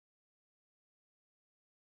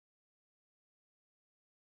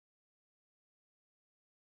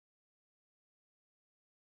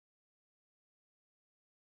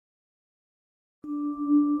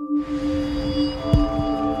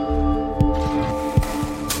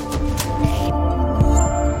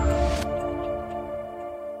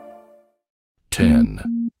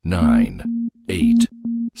Ten, 9, 8,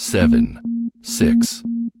 7, 6,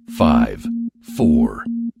 5, 4,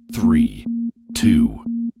 3, 2,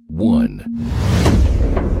 1.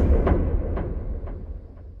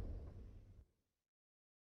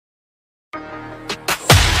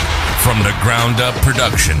 From the Ground Up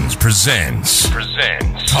Productions presents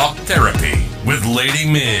Talk Therapy with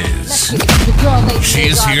Lady Miz. She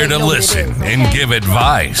is here to listen and give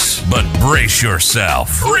advice, but brace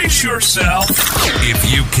yourself. If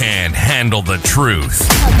you can't handle the truth.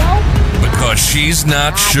 Because she's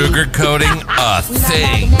not sugarcoating a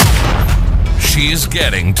thing. She's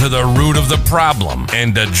getting to the root of the problem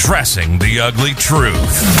and addressing the ugly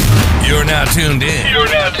truth. You're now tuned in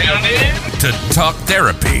to Talk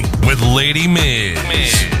Therapy with Lady Miz.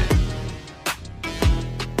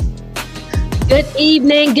 Good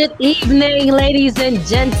evening, ladies and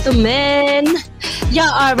gentlemen.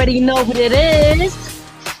 Y'all already know what it is.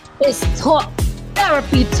 It's Talk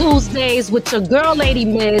Therapy Tuesdays with your girl, Lady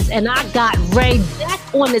Miz, and I got Ray back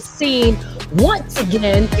on the scene once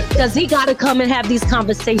again because he got to come and have these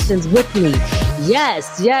conversations with me.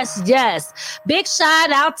 Yes. Big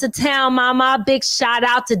shout out to Town Mama. Big shout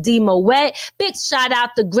out to D Moet. Big shout out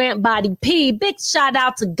to Grant Body P. Big shout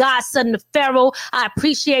out to Godson the Pharaoh. I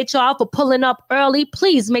appreciate y'all for pulling up early.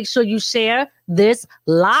 Please make sure you share this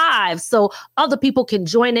live so other people can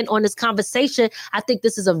join in on this conversation. I think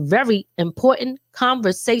this is a very important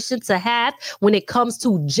conversation to have when it comes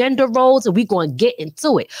to gender roles, and we're going to get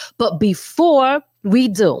into it. But before we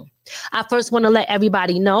do, I first want to let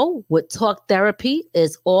everybody know what Talk Therapy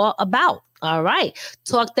is all about. All right.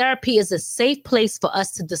 Talk Therapy is a safe place for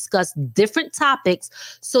us to discuss different topics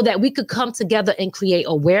so that we could come together and create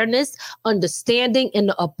awareness, understanding, and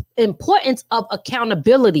the importance of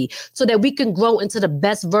accountability so that we can grow into the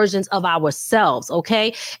best versions of ourselves.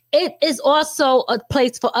 Okay. It is also a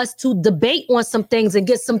place for us to debate on some things and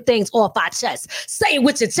get some things off our chest. Say it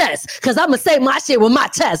with your chest, because I'm going to say my shit with my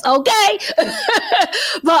chest. Okay.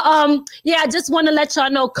 But I just want to let y'all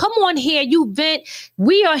know, come on here, you vent.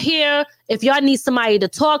 We are here. If y'all need somebody to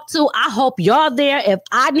talk to, I hope y'all there. If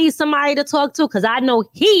I need somebody to talk to, because I know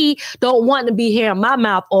he don't want to be hearing my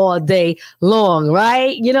mouth all day long,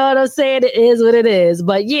 right? You know what I'm saying? It is what it is.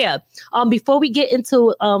 But yeah, before we get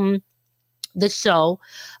into the show,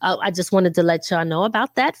 I just wanted to let y'all know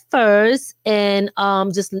about that first. And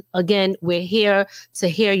just again, we're here to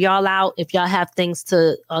hear y'all out. If y'all have things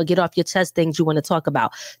to get off your chest, things you want to talk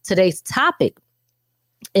about. Today's topic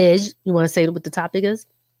is, you want to say what the topic is?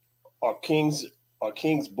 Are kings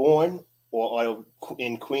born, or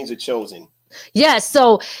queens are chosen? Yes.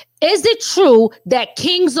 So is it true that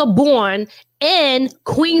kings are born and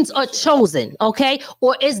queens are chosen? Okay.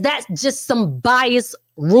 Or is that just some biased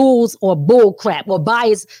rules or bull crap, or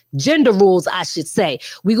biased gender rules, I should say?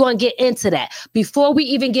 We're going to get into that. Before we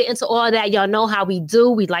even get into all that, y'all know how we do.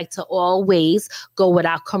 We like to always go with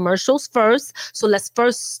our commercials first. So let's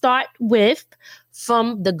first start with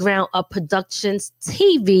From the Ground Up Productions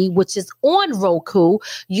TV, which is on Roku.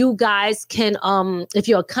 You guys can, if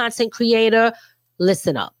you're a content creator,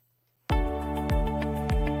 listen up.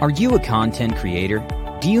 Are you a content creator?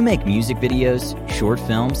 Do you make music videos, short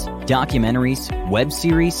films, documentaries, web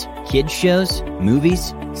series, kids shows,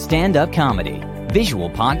 movies, stand-up comedy,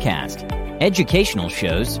 visual podcast, educational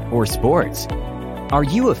shows, or sports? Are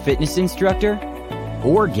you a fitness instructor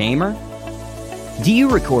or gamer? Do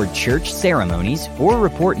you record church ceremonies or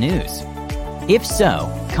report news? If so,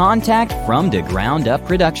 contact From the Ground Up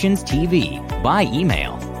Productions TV by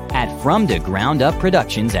email at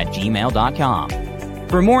fromthegroundupproductions@gmail.com.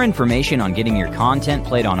 For more information on getting your content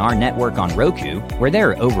played on our network on Roku, where there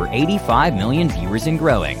are over 85 million viewers and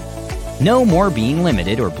growing. No more being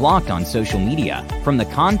limited or blocked on social media from the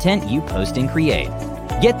content you post and create.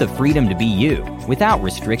 Get the freedom to be you without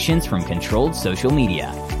restrictions from controlled social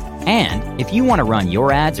media. And if you want to run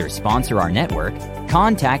your ads or sponsor our network,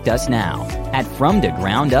 contact us now at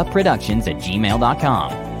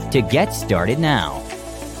fromthegroundupproductions@gmail.com to get started now.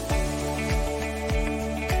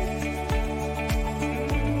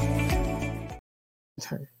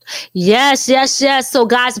 Yes. So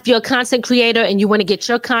guys, if you're a content creator and you want to get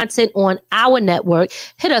your content on our network,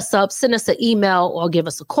 hit us up, send us an email or give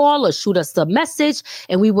us a call or shoot us a message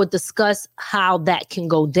and we will discuss how that can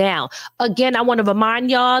go down. Again, I want to remind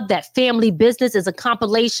y'all that Family Business is a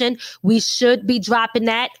compilation. We should be dropping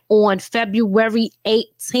that on February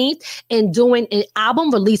 18th and doing an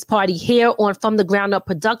album release party here on From the Ground Up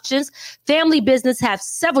Productions. Family Business have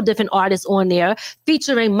several different artists on there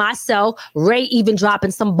featuring myself, Ray even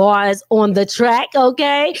dropping some bars on the track,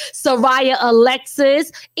 okay? Soraya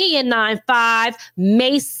Alexis, Ian 95,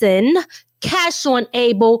 Mason, Cash on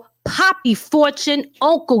Abel, Poppy Fortune,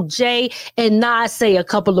 Uncle Jay, and Nas say a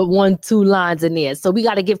couple of 1-2 lines in there. So we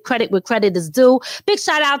got to give credit where credit is due. Big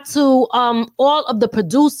shout out to all of the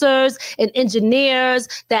producers and engineers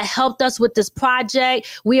that helped us with this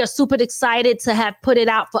project. We are super excited to have put it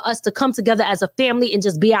out for us to come together as a family and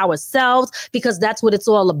just be ourselves, because that's what it's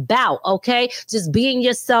all about, okay? Just being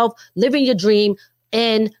yourself, living your dream,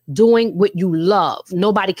 and doing what you love.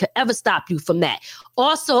 Nobody could ever stop you from that.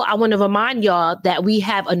 Also, I want to remind y'all that we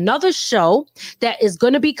have another show that is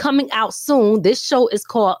going to be coming out soon. This show is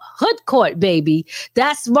called Hood Court, baby.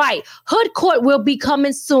 That's right. Hood Court will be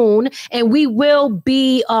coming soon, and we will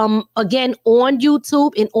be, again, on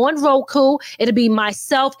YouTube and on Roku. It'll be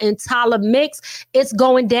myself and Tyler Mix. It's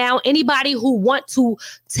going down. Anybody who want to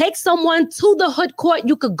take someone to the Hood Court,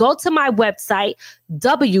 you could go to my website,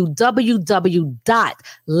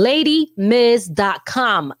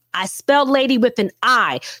 www.ladymiz.com. I spelled lady with an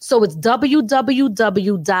I. So it's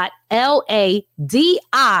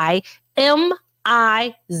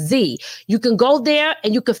www.LADIMIZ. You can go there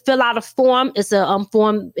and you can fill out a form. It's a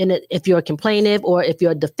form if you're a complainant or if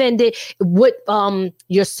you're defended, what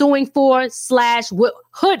you're suing for / what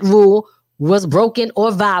hood rule was broken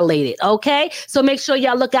or violated, okay? So make sure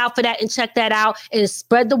y'all look out for that and check that out and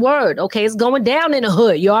spread the word, okay? It's going down in the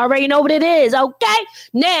hood. You already know what it is, okay?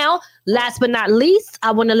 Now, last but not least, I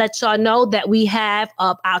want to let y'all know that we have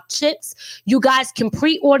our chips. You guys can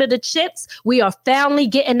pre-order the chips. We are finally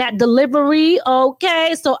getting that delivery,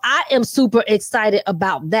 okay? So I am super excited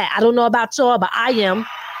about that. I don't know about y'all, but I am.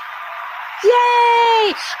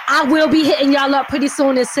 Yay! I will be hitting y'all up pretty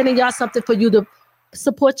soon and sending y'all something for you to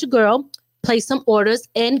support your girl. Place some orders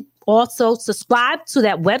and also subscribe to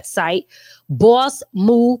that website,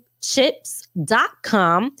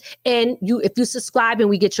 bossmovechips.com. And if you subscribe and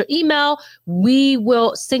we get your email, we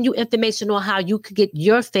will send you information on how you could get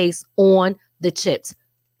your face on the chips.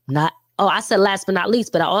 I said last but not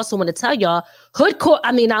least, but I also want to tell y'all,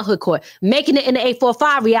 not Hood Court, Making It in the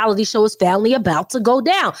 845 reality show is finally about to go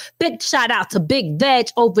down. Big shout out to Big Veg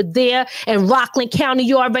over there in Rockland County.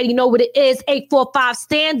 You already know what it is. 845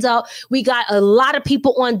 stand up. We got a lot of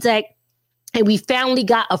people on deck. And we finally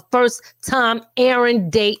got a first time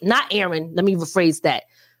recording date.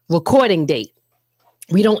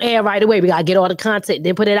 We don't air right away. We got to get all the content,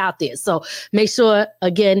 then put it out there. So make sure,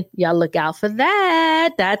 again, y'all look out for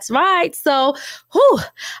that. That's right. So,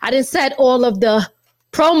 I done said all of the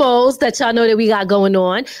promos that y'all know that we got going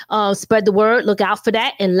on. Spread the word. Look out for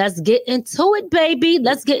that. And let's get into it, baby.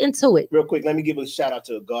 Let's get into it. Real quick, let me give a shout out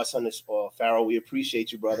to Godson Pharaoh. We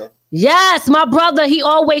appreciate you, brother. Yes, my brother. He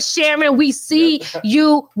always sharing. We see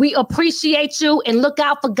you. We appreciate you. And look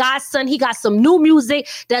out for Godson. He got some new music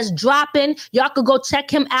that's dropping. Y'all could go check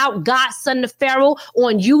him out. Godson the Pharaoh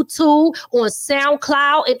on YouTube, on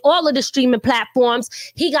SoundCloud, and all of the streaming platforms.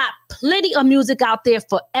 He got plenty of music out there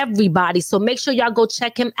for everybody. So make sure y'all go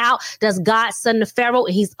check him out. That's Godson the Pharaoh.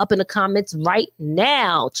 And he's up in the comments right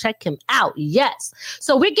now. Check him out. Yes.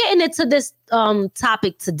 So we're getting into this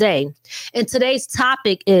topic today. And today's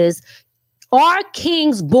topic is, are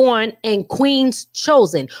kings born and queens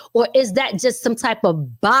chosen? Or is that just some type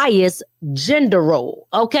of biased gender role?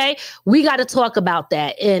 Okay, we got to talk about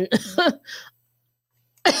that. And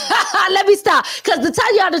let me stop. Because to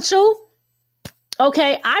tell y'all the truth,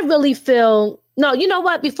 okay, I really feel, no, you know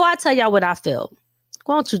what? Before I tell y'all what I feel,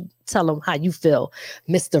 why don't you tell them how you feel,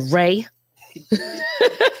 Mr. Ray?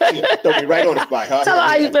 Throw me right on the spot, huh? Tell them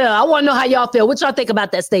how you feel. I want to know how y'all feel. What y'all think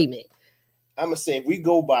about that statement? I'm going to say, if we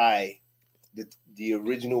go by the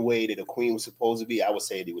original way that a queen was supposed to be, I would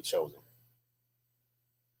say they were chosen.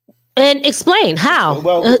 And explain how.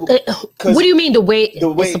 Well, what do you mean the way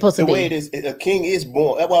it's supposed to be? The way it is, a king is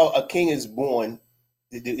born. Well, a king is born.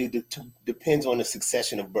 It depends on the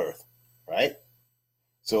succession of birth, right?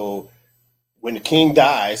 So when the king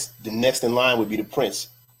dies, the next in line would be the prince.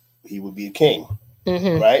 He would be a king,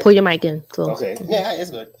 right? Pull your mic in. Cool. Okay. Yeah,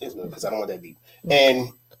 it's good. It's good because I don't want that beat. And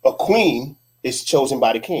a queen is chosen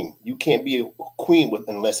by the king. You can't be a queen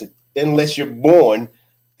unless you're born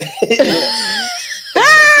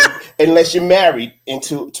unless you're married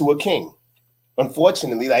to a king.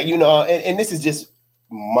 Unfortunately, like, you know, and this is just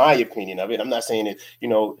my opinion of it. I'm not saying that, you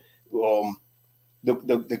know,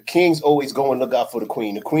 the kings always go and look out for the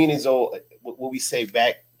queen. The queen is what we say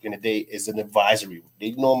back in the day is an advisory.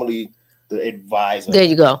 They normally the advisor. There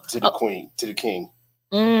you go. To the queen, to the king.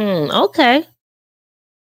 Okay.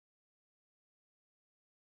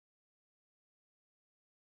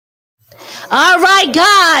 All right,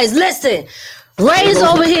 guys, listen. Ray's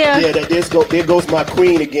over here. Yeah, there goes my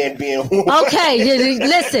queen again being. Okay,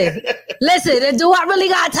 listen. Do I really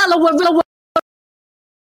gotta tell her what real?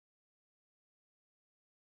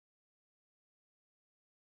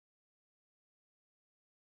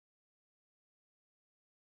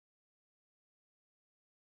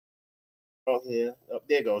 Oh yeah,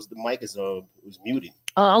 there goes the mic was muted.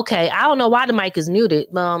 Oh, okay. I don't know why the mic is muted.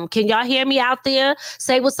 Can y'all hear me out there?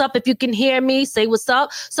 Say what's up if you can hear me. Say what's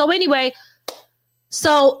up. So anyway.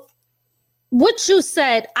 So what you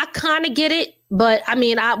said, I kind of get it, but I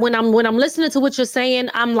mean, when I'm listening to what you're saying,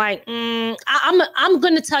 I'm like, I'm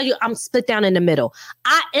going to tell you, I'm split down in the middle.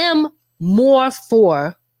 I am more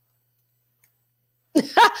for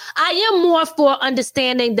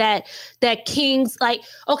understanding that kings, like,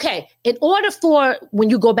 okay, in order for, when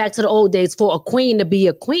you go back to the old days, for a queen to be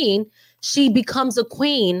a queen, she becomes a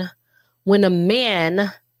queen when a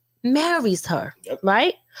man marries her,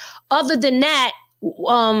 right? Other than that,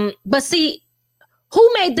 but see, who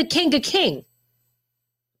made the king a king?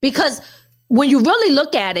 Because when you really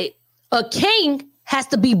look at it, a king has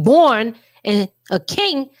to be born and a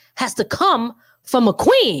king has to come from a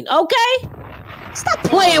queen, okay? Stop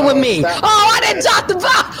playing with me. Oh, I didn't talk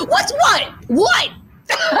about what? What?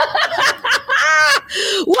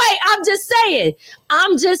 Wait, I'm just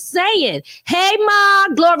saying. Hey, Ma,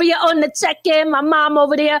 Gloria on the check-in, my mom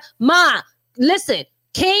over there. Ma, listen.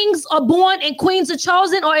 Kings are born and queens are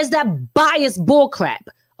chosen, or is that biased bullcrap?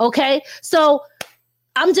 Okay, so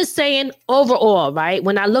I'm just saying overall, right?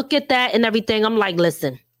 When I look at that and everything, I'm like,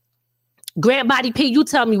 listen, Grant Body P, you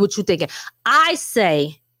tell me what you're thinking. I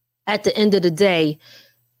say, at the end of the day,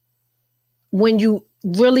 when you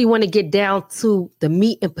really want to get down to the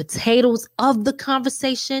meat and potatoes of the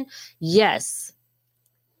conversation, yes,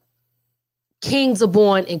 kings are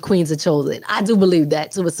born and queens are chosen. I do believe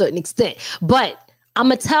that to a certain extent, but I'm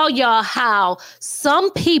going to tell y'all how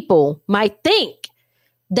some people might think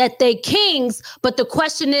that they kings, but the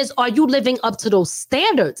question is, are you living up to those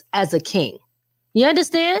standards as a king? You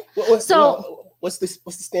understand? What's the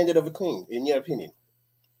standard of a king, in your opinion?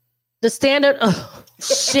 The standard? Oh,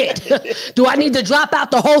 shit. Do I need to drop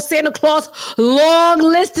out the whole Santa Claus long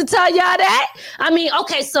list to tell y'all that? I mean,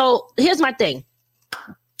 okay, so here's my thing.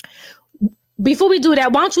 Before we do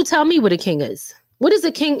that, why don't you tell me what a king is? What is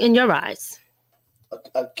a king in your eyes?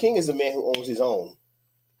 A king is a man who owns his own,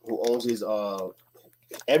 who owns his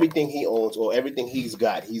everything he owns or everything he's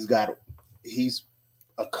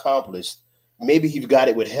accomplished. Maybe he's got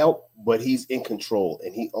it with help, but he's in control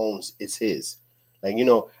and he owns it's his. Like, you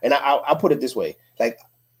know, and I'll put it this way. Like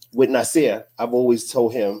with Nasir, I've always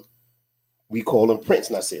told him we call him Prince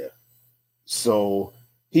Nasir. So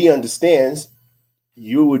he understands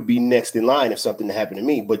you would be next in line if something happened to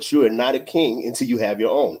me, but you're not a king until you have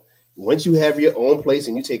your own. Once you have your own place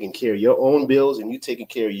and you're taking care of your own bills and you're taking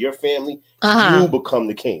care of your family, you become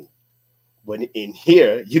the king. But in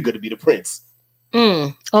here, you're going to be the prince.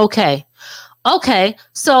 Okay.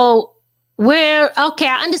 So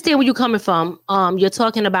I understand where you're coming from. You're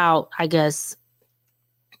talking about, I guess,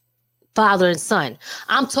 father and son.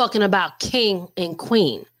 I'm talking about king and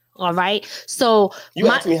queen. All right. So you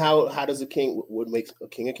asked me how does a king would make a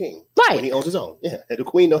king a king? Right. When he owns his own. Yeah. And the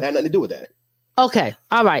queen don't have nothing to do with that. Okay.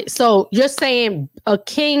 All right. So you're saying a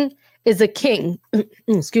king is a king,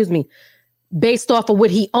 excuse me, based off of what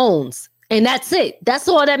he owns. And that's it. That's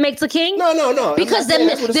all that makes a king? No. Because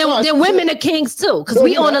then women are kings too. Because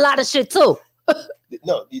we own a lot of shit too.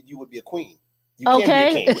 No, you would be a queen. You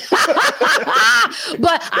okay. Can't be a king.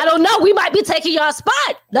 But I don't know. We might be taking your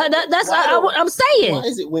spot. That's what I'm saying. Why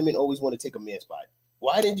is it women always want to take a man's spot?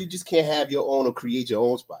 Why didn't you just can't have your own or create your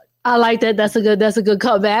own spot? I like that. That's a good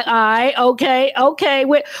comeback. All right. Okay.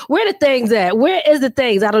 Where the things at? Where is the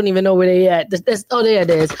things? I don't even know where they at. There it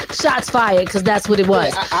is. Shots fired, because that's what it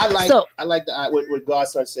was. Yeah, I like what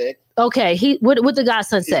Godson said. Okay. What did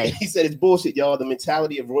Godson say? He said it's bullshit, y'all. The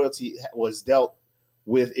mentality of royalty was dealt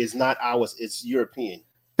with is not ours. It's European.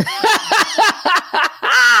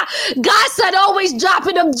 Godson always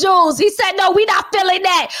dropping them jewels. He said, no, we not feeling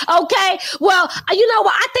that. Okay. Well, you know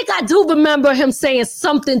what? I think I do remember him saying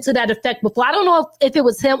something to that effect before. I don't know if it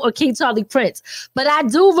was him or King Charlie Prince, but I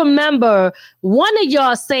do remember one of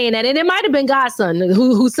y'all saying that, and it might have been Godson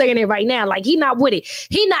who's saying it right now. Like, he not with it.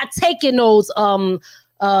 He not taking those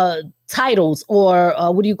titles or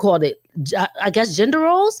what do you call it? I guess gender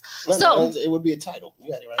roles. No, it would be a title.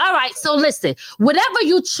 You got it right. All right. So listen, whatever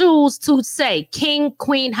you choose to say, king,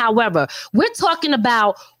 queen, however, we're talking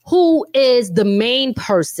about who is the main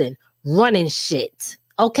person running shit.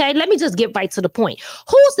 Okay, let me just get right to the point.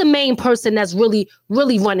 Who's the main person that's really,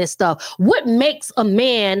 really running stuff? What makes a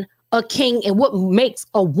man a king and what makes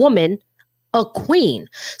a woman a queen?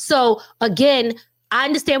 So again, I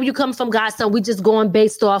understand where you come from, Godson. We just going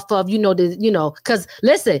based off of, because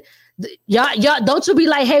listen, y'all, don't you be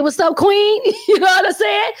like, hey, what's up, queen? You know what I'm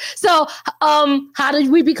saying? So, how did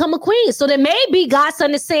we become a queen? So then maybe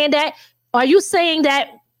Godson is saying that. Are you saying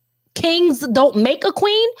that kings don't make a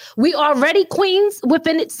queen? We already queens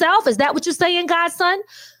within itself. Is that what you're saying, Godson?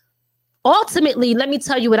 Ultimately, let me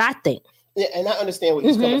tell you what I think. Yeah, and I understand where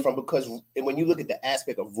he's coming from, because when you look at the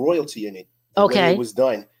aspect of royalty in it, the way it was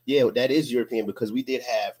done, yeah, that is European, because we did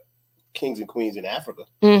have kings and queens in Africa.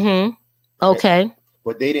 Okay. Right?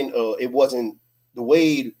 But they didn't. It wasn't the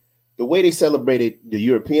way they celebrated the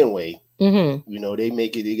European way. They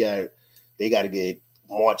make it. They got to get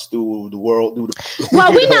marched through the world.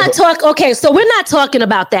 Well, we're not talking. Okay, so we're not talking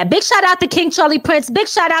about that. Big shout out to King Charlie Prince. Big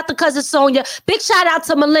shout out to Cousin Sonia. Big shout out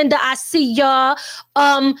to Melinda. I see y'all.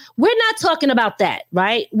 We're not talking about that,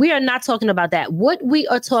 right? We are not talking about that. What we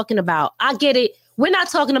are talking about, I get it. We're not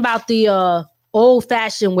talking about the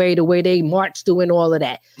old-fashioned way, the way they march through and all of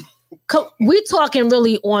that. We talking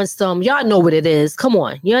really on some, y'all know what it is. Come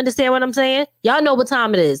on. You understand what I'm saying? Y'all know what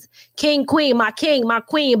time it is. King, queen, my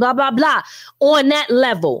queen, blah, blah, blah. On that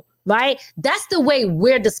level, right? That's the way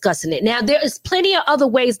we're discussing it. Now, there is plenty of other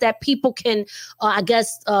ways that people can,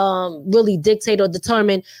 really dictate or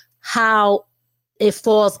determine how it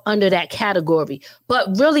falls under that category.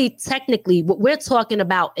 But really, technically, what we're talking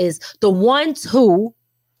about is the ones who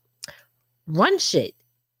run shit.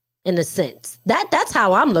 In a sense, that's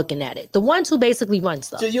how I'm looking at it. The ones who basically run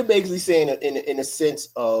stuff. So you're basically saying, in a sense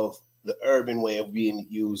of the urban way of being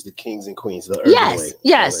used, the kings and queens. The urban way.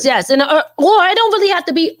 Yes. And or it don't really have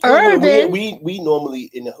to be urban. We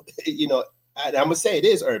normally I'm gonna say it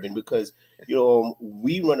is urban because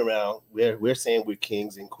we run around. We're saying we're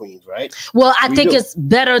kings and queens, right? Well, I think it's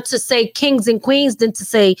better to say kings and queens than to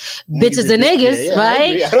say bitches and niggas,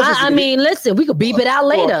 right? I mean, listen, we could beep it out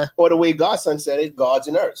later. Or the way Godson said it, gods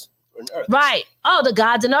and earth. Right. Oh, the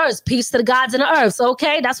gods and earth. Peace to the gods and the earth.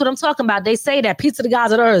 Okay, that's what I'm talking about. They say that. Peace to the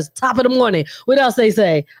gods and earth. Top of the morning. What else they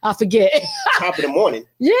say? I forget. Top of the morning.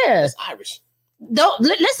 Yeah. That's Irish. Don't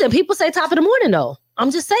listen. People say top of the morning though. I'm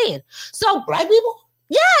just saying. So black people.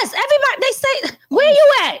 Yes, everybody. They say, where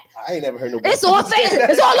you at? I ain't never heard no. It's on Facebook.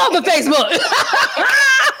 It's all over Facebook.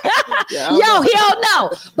 Yo, he don't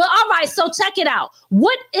know. But all right, so check it out.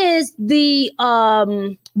 What is the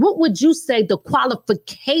what would you say the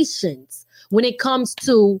qualifications when it comes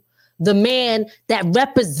to the man that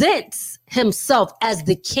represents himself as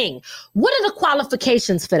the king? What are the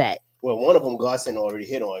qualifications for that? Well, one of them Godson already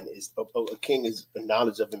hit on is a king is a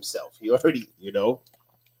knowledge of himself. He already,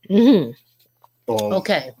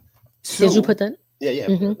 okay. Two, did you put that?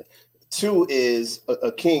 Yeah. Two is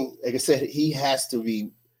a king. Like I said, he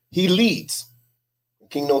leads. The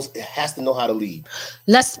king has to know how to lead.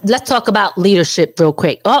 Let's talk about leadership real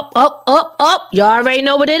quick. Up. You already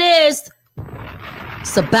know what it is.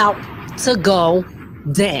 It's about to go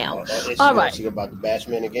down. All right. About the bash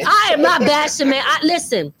man again. I am not bashing man.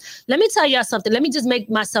 Listen, let me tell y'all something. Let me just make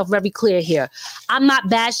myself very clear here. I'm not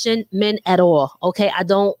bashing men at all. Okay. I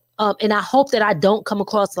don't. And I hope that I don't come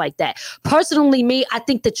across like that. Personally, me, I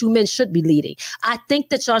think that you men should be leading. I think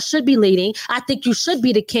that y'all should be leading. I think you should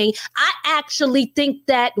be the king. I actually think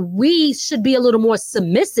that we should be a little more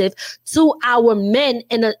submissive to our men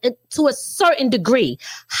to a certain degree.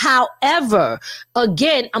 However,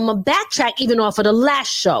 again, I'm going to backtrack even off of the last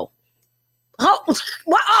show.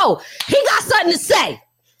 Oh, he got something to say.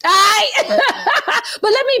 All right.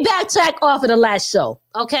 But let me backtrack off of the last show.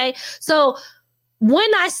 Okay. So,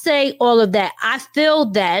 when I say all of that, I feel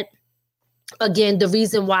that, again, the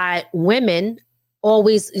reason why women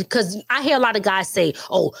always, because I hear a lot of guys say,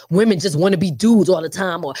 oh, women just want to be dudes all the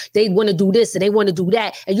time, or they want to do this and they want to do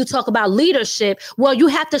that. And you talk about leadership. Well, you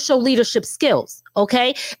have to show leadership skills.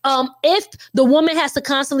 Okay. If the woman has to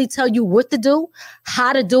constantly tell you what to do,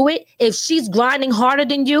 how to do it, if she's grinding harder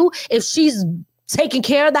than you, if she's taking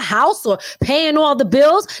care of the house or paying all the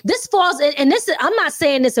bills. This falls in, and this is, I'm not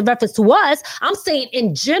saying this in reference to us. I'm saying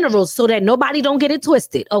in general so that nobody don't get it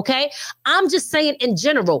twisted, okay? I'm just saying in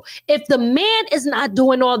general, if the man is not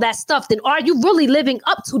doing all that stuff, then are you really living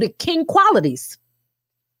up to the king qualities?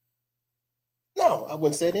 No, I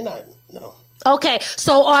wouldn't say they're not. No. Okay,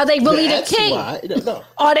 so are they really the king? No.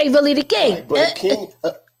 Are they really the king? Right, but king,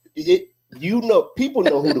 people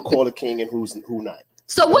know who to call a king and who not.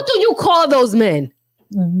 So what do you call those men?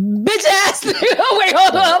 Bitch ass. Wait,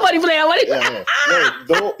 hold on. What are you playing?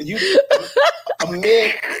 A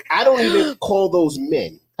man. I don't even call those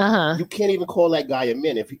men. Uh-huh. You can't even call that guy a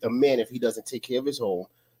man if he doesn't take care of his home,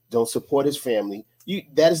 don't support his family.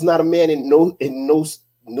 That is not a man in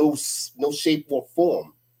no shape or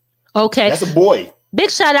form. Okay, that's a boy. Big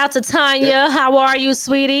shout out to Tanya. Yeah. How are you,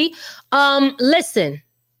 sweetie? Listen,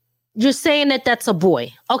 you're saying that that's a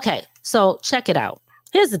boy. Okay, so check it out.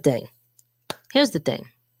 Here's the thing.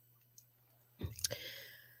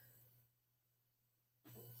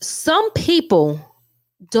 Some people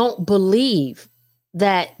don't believe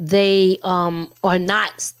that they are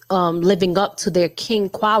not living up to their king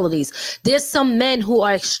qualities. There's some men who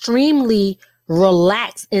are extremely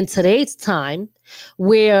relaxed in today's time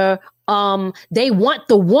where they want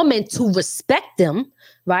the woman to respect them,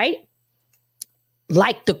 right?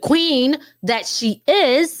 Like the queen that she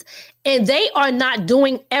is, and they are not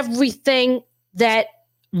doing everything that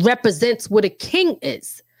represents what a king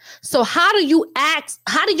is. So how do you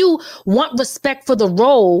want respect for the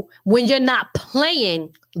role when you're not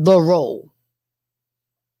playing the role?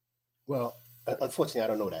 Well, unfortunately, I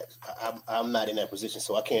don't know that. I'm not in that position,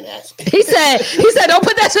 so I can't ask. He said, don't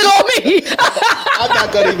put that shit on me. I'm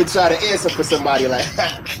not gonna even try to answer for somebody like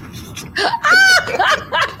that.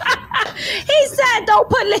 He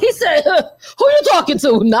said, who you talking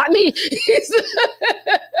to? Not me.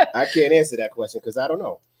 I can't answer that question because I don't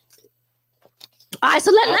know. All right,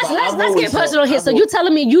 so let's get personal here. So you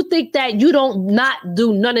telling me you think that you don't not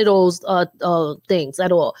do none of those things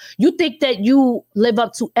at all? You think that you live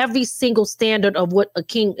up to every single standard of what a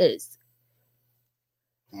king is?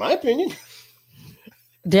 My opinion.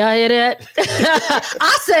 Did I hear that?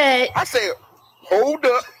 I said, hold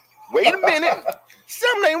up, wait a minute.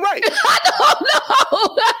 Something ain't right. I don't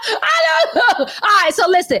know. All right, so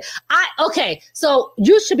listen. So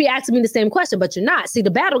you should be asking me the same question, but you're not. See, the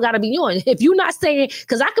battle got to be on. If you're not saying,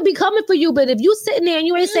 because I could be coming for you, but if you sitting there and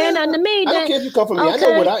you ain't saying nothing to me, I don't care if you come for me. Okay. I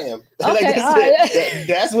know what I am. Okay,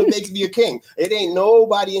 that's what makes me a king. It ain't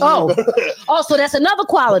nobody in here. So that's another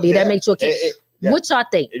quality that makes you a king. What y'all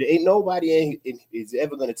think? It ain't nobody is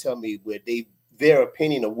ever going to tell me their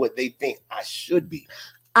opinion of what they think I should be.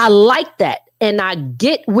 I like that. And I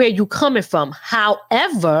get where you coming from.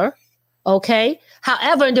 However, and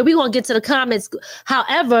then we're going to get to the comments.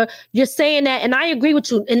 However, you're saying that, and I agree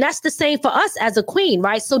with you. And that's the same for us as a queen,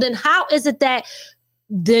 right? So then how is it that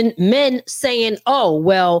then men saying, oh,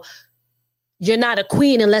 well, you're not a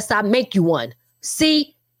queen unless I make you one?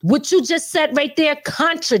 See, what you just said right there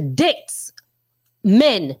contradicts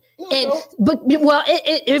men. It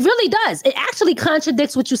really does. It actually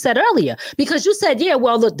contradicts what you said earlier, because you said, yeah,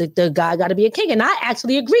 well, the guy got to be a king. And I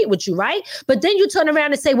actually agree with you, right? But then you turn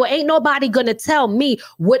around and say, well, ain't nobody going to tell me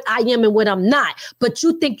what I am and what I'm not. But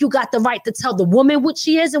you think you got the right to tell the woman what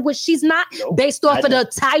she is and what she's not based off of the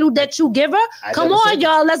title that you give her? Come on,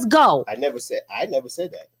 y'all, let's go. I never said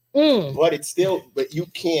that. But it's still, but you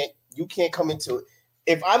can't come into it.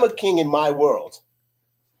 If I'm a king in my world,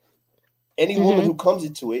 any woman who comes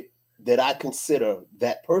into it that I consider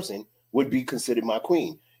that person would be considered my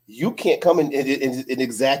queen. You can't come in the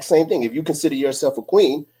exact same thing. If you consider yourself a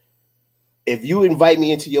queen, if you invite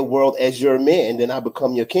me into your world as your man, then I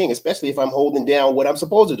become your king, especially if I'm holding down what I'm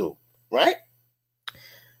supposed to do, right?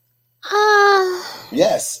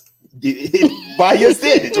 Yes. By your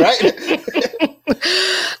standards, right?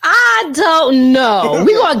 I don't know.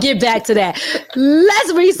 We're gonna get back to that.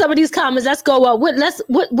 Let's read some of these comments. Let's go up.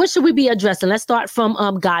 What should we be addressing? Let's start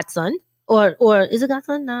from Godson. Or is it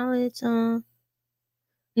Godson? Knowledge? No,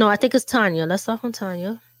 I think it's Tanya. Let's start from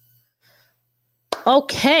Tanya.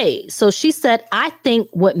 Okay, so she said, I think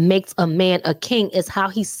what makes a man a king is how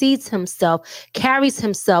he sees himself, carries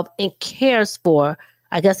himself, and cares for,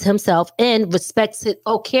 I guess, himself, and respects it.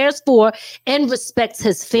 Cares for and respects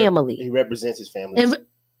his family. He represents his family.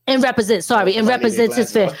 And represents his family.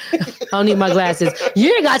 I don't need my glasses.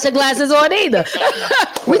 You ain't got your glasses on either.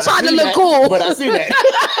 We trying to look cool. But I see that.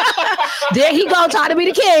 There he go, trying to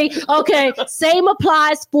be the king. Okay, same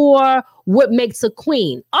applies for what makes a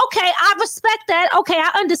queen. Okay, I respect that. Okay,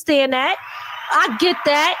 I understand that. I get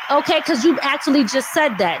that. Okay, because you actually just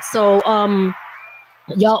said that. So,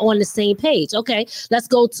 Y'all on the same page. Okay, let's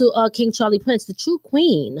go to King Charlie Prince. The true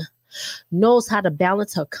queen knows how to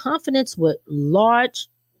balance her confidence with large.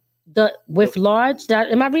 Am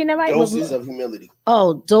I reading that right? Doses of humility.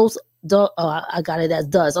 Oh, I got it as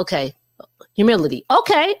does. Okay, humility.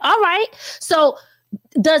 Okay, all right. So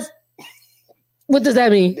what does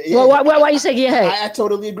that mean? Yeah. Why are you shaking your head? I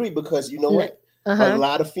totally agree, because you know what? A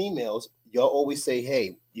lot of females, y'all always say,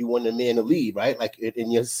 hey, you want the man to lead, right? Like in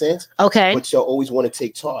your sense. Okay. But y'all always want to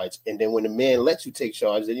take charge. And then when the man lets you take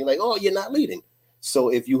charge, then you're like, oh, you're not leading. So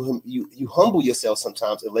if you humble yourself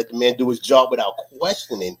sometimes and let the man do his job without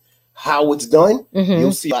questioning how it's done,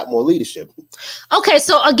 you'll see a lot more leadership. Okay,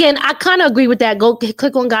 so again, I kind of agree with that. Go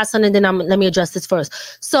click on Godson, and then let me address this first.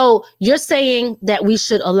 So you're saying that we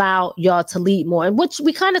should allow y'all to lead more, and which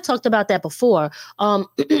we kind of talked about that before.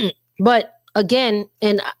 But again,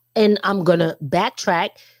 and I'm gonna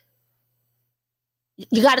backtrack.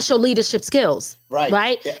 You got to show leadership skills,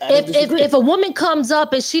 right? If a woman comes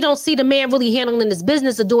up and she don't see the man really handling his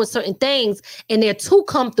business or doing certain things, and they're too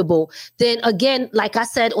comfortable, then again, like I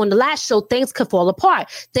said on the last show, things could fall apart.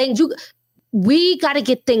 We got to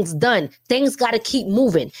get things done. Things got to keep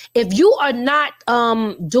moving. If you are not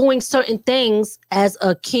doing certain things as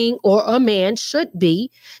a king or a man should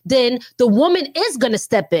be, then the woman is going to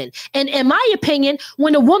step in. And in my opinion,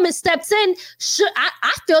 when a woman steps in,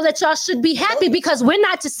 I feel that y'all should be happy, because we're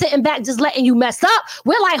not just sitting back just letting you mess up.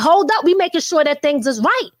 We're like, hold up, we making sure that things is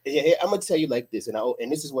right. Yeah, I'm going to tell you like this,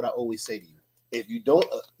 and this is what I always say to you. If you don't,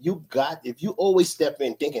 if you always step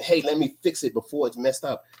in thinking, hey, let me fix it before it's messed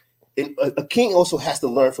up, and a king also has to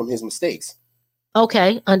learn from his mistakes.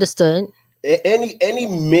 Okay, understood. Any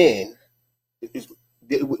man,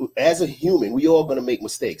 as a human, we all going to make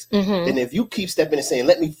mistakes. And if you keep stepping and saying,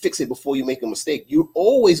 let me fix it before you make a mistake, you're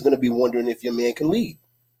always going to be wondering if your man can lead.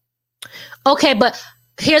 Okay, but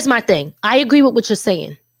here's my thing. I agree with what you're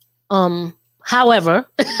saying. However,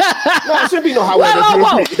 no, there should be no however.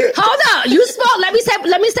 Whoa. Hold on. You spoke. Let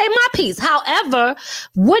me say my piece. However,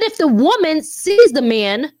 what if the woman sees the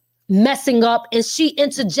man messing up and she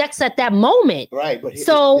interjects at that moment? Right. But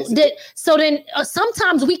so then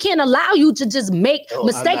sometimes we can't allow you to just make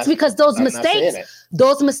mistakes, because those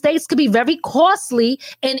mistakes could be very costly,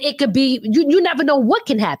 and it could be, you never know what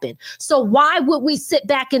can happen. So why would we sit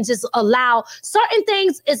back and just allow certain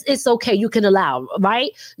things? It's okay, you can allow,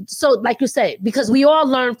 right? So like you said, because we all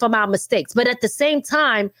learn from our mistakes, but at the same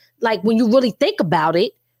time, like when you really think about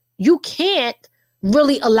it, you can't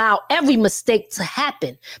really allow every mistake to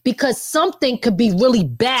happen, because something could be really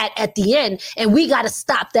bad at the end, and we got to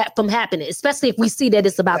stop that from happening, especially if we see that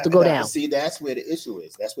it's about to go down. See, that's where the issue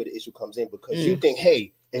is. That's where the issue comes in, because you think,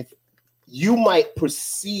 hey, if you might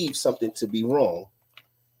perceive something to be wrong,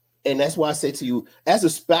 and that's why I say to you, as a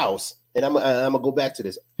spouse, and I'm gonna go back to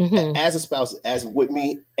this, as a spouse, as with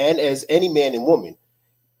me, and as any man and woman,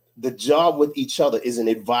 the job with each other is an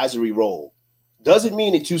advisory role. Doesn't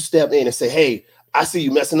mean that you step in and say, hey, I see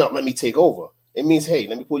you messing up, let me take over. It means, hey,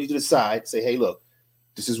 let me pull you to the side, say, hey, look,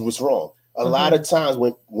 this is what's wrong. A lot of times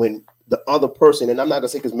when the other person, and I'm not gonna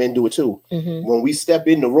say because men do it too, when we step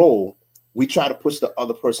in the role, we try to push the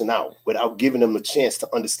other person out without giving them a chance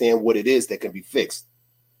to understand what it is that can be fixed.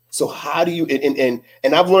 So how do you, and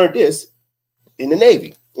I've learned this in the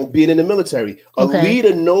Navy and being in the military, a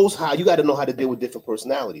leader knows you got to know how to deal with different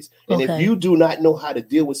personalities. And if you do not know how to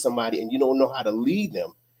deal with somebody and you don't know how to lead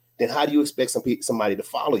them, then how do you expect somebody to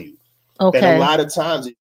follow you? Okay. And a lot of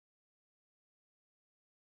times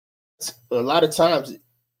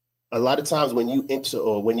when you enter,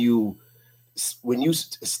 or when you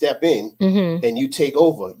step in and you take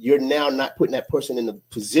over, you're now not putting that person in a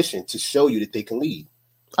position to show you that they can lead.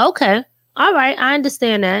 Okay. All right. I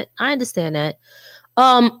understand that.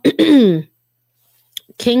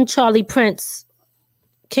 King Charlie Prince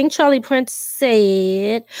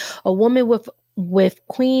said, a woman with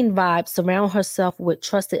queen vibes surround herself with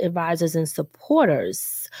trusted advisors and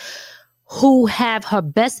supporters who have her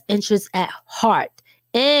best interests at heart,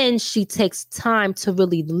 and she takes time to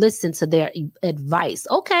really listen to their advice.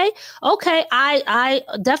 Okay. I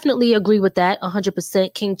definitely agree with that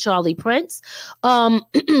 100%. King Charlie Prince.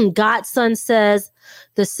 Godson says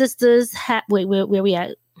the sisters have, where we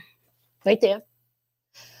at? Right there.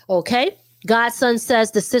 Okay. Godson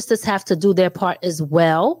says the sisters have to do their part as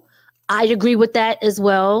well. I agree with that as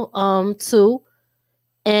well, too.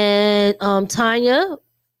 And Tanya,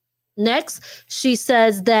 next, she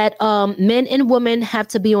says that men and women have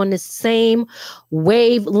to be on the same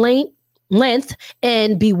wavelength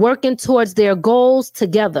and be working towards their goals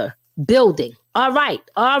together, building. All right.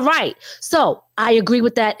 So I agree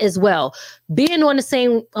with that as well. Being on the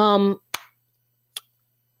same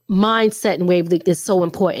mindset and wavelength is so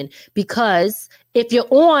important, because if you're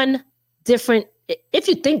on different, if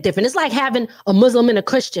you think different, it's like having a Muslim and a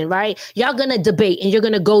Christian, right? Y'all gonna debate and you're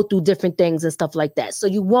gonna go through different things and stuff like that. So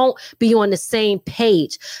you won't be on the same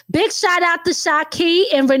page. Big shout out to Shaki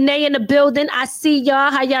and Renee in the building. I see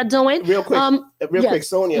y'all. How y'all doing? Real quick,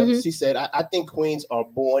 Sonia, she said, I think queens are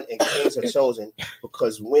born and kings are chosen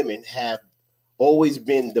because women have always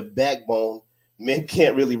been the backbone. Men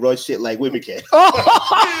can't really run shit like women can.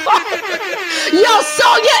 Yo,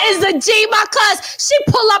 Sonia is a G, my cuz. She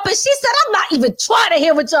pull up and she said, I'm not even trying to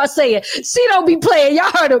hear what y'all saying. She don't be playing. Y'all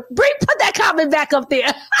heard her. Put that comment back up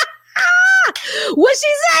there. What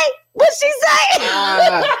she say?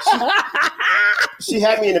 She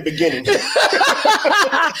had me in the beginning.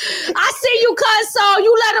 I see you, cuz. So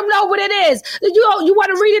you let them know what it is. You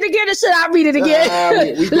want to read it again, or should I read it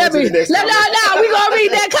again? We gonna read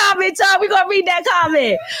that comment, y'all. We gonna read that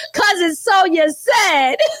comment. Cousin Sonia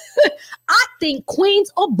said, I think queens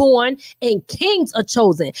are born and kings are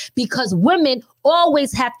chosen because women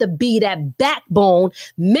always have to be that backbone.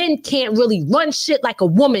 Men can't really run shit like a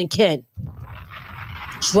woman can.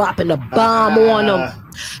 Dropping a bomb on them.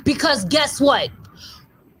 Because guess what?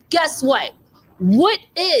 What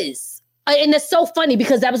is, and it's so funny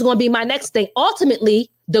because that was going to be my next thing.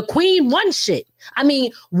 Ultimately, the queen runs shit. I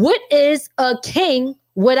mean, what is a king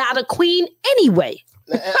without a queen anyway?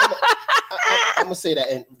 I'm gonna say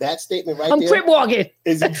that, and that statement right there. I'm crip walking.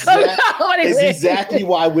 Is exactly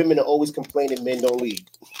why women are always complaining men don't lead.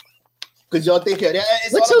 Because y'all think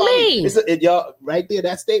it's what all you about mean? Y'all right there.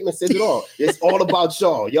 That statement says it all. It's all about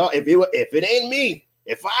y'all. Y'all, if it ain't me,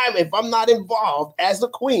 if I'm not involved as a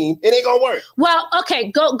queen, it ain't gonna work. Well,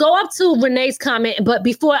 okay, go up to Renee's comment, but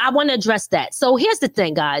before I want to address that. So here's the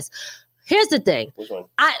thing, guys. Here's the thing. Which one?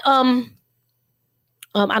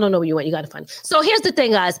 I don't know where you went. You got to find it. So here's the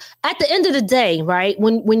thing, guys. At the end of the day, right,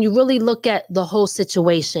 when you really look at the whole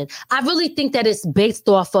situation, I really think that it's based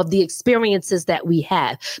off of the experiences that we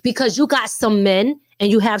have, because you got some men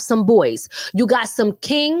and you have some boys. You got some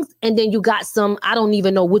kings and then you got some, I don't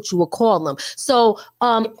even know what you would call them. So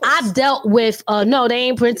I've dealt with, no, they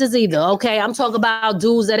ain't princes either, okay? I'm talking about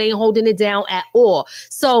dudes that ain't holding it down at all.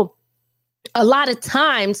 So a lot of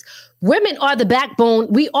times, women are the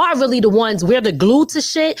backbone. We are really the ones. We're the glue to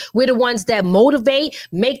shit. We're the ones that motivate,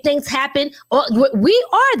 make things happen. We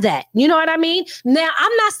are that. You know what I mean? Now,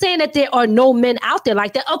 I'm not saying that there are no men out there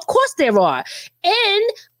like that. Of course there are. And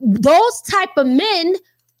those type of men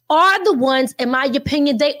are the ones, in my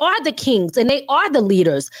opinion, they are the kings and they are the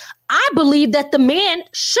leaders. I believe that the man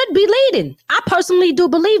should be leading. I personally do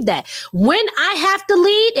believe that. When I have to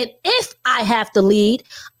lead and if I have to lead,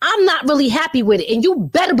 I'm not really happy with it. And you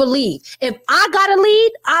better believe, if I got to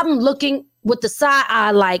lead, I'm looking with the side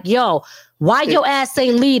eye like, yo, why your ass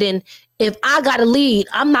ain't leading? If I got to lead,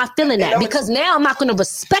 I'm not feeling that, because now I'm not going to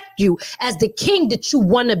respect you as the king that you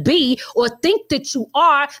want to be or think that you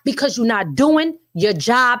are, because you're not doing your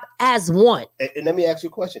job as one. And let me ask you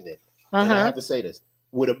a question then. And I have to say this.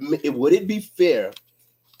 Would it be fair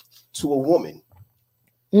to a woman,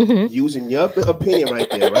 using your opinion right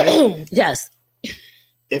there, right? Yes.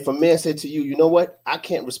 If a man said to you, you know what? I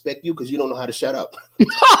can't respect you because you don't know how to shut up.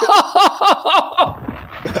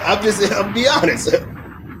 I'm be honest.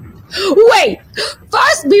 Wait,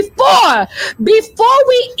 first, before I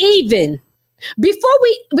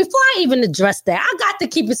even address that, I got to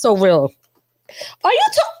keep it so real. Are you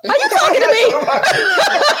talking to me?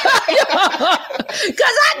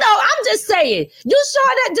 Because I know, I'm just saying. You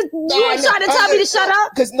sure that you ain't trying to tell me to shut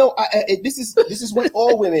up? Because no, this is what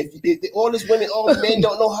all women, all men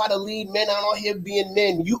don't know how to lead. Men are out here being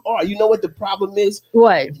men. You are. You know what the problem is?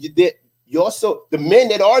 What? The men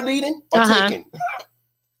that are leading are taken.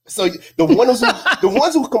 So the ones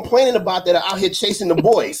who complaining about that are out here chasing the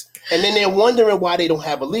boys, and then they're wondering why they don't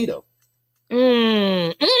have a leader.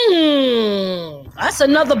 That's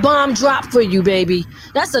another bomb drop for you, baby.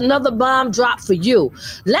 That's another bomb drop for you.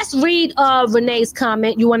 Let's read Renee's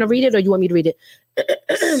comment. You want to read it or you want me to read it?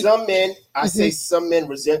 Some men, some men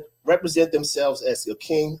represent themselves as a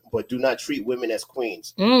king, but do not treat women as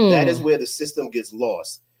queens. That is where the system gets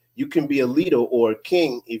lost. You can be a leader or a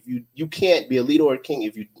king if you can't be a leader or a king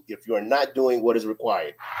if you are not doing what is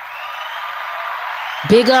required.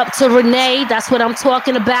 Big up to Renee. That's what I'm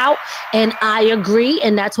talking about. And I agree.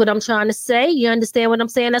 And that's what I'm trying to say. You understand what I'm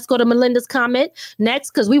saying? Let's go to Melinda's comment next,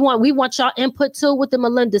 because we want y'all input too. What did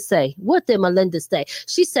Melinda say?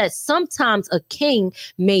 She said, sometimes a king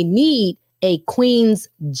may need a queen's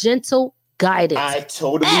gentle guidance. I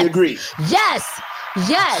totally agree. Yes.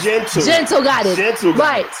 Yes. Gentle got it. Gentle got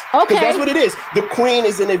right. it. Okay. That's what it is. The queen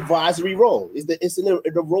is an advisory role. It's in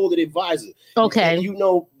the role of the advisor. Okay.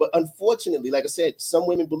 And, but unfortunately, like I said, some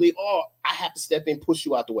women believe, oh, I have to step in, push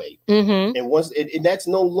you out the way. Mm-hmm. And once and that's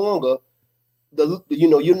no longer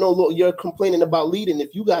you're complaining about leading.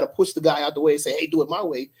 If you got to push the guy out the way and say, hey, do it my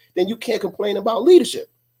way, then you can't complain about leadership.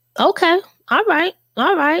 Okay. All right.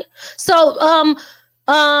 So,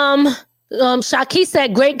 Shaki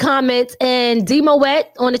said, great comments. And D Moet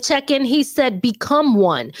on the check-in, he said, become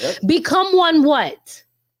one. Yep. Become one what?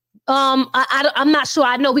 I'm not sure.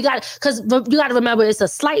 I know because you got to remember it's a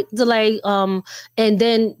slight delay. And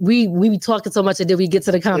then we be talking so much and then we get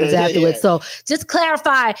to the comments afterwards. Yeah. So just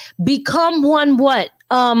clarify, become one what?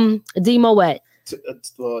 D Moet.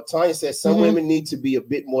 Tanya says some women need to be a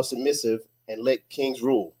bit more submissive and let kings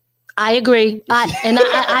rule. I agree.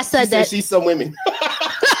 I said that. She's some women.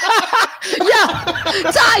 Yeah,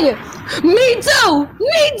 Tanya, me too.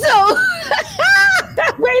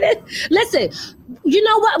 Wait, listen, you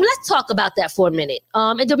know what? Let's talk about that for a minute.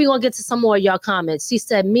 And then we're going to get to some more of y'all comments. She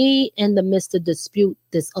said, me and the Mr. dispute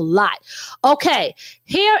this a lot. Okay,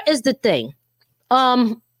 here is the thing.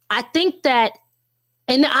 I think that,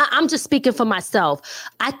 and I'm just speaking for myself.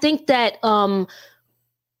 I think that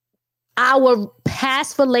our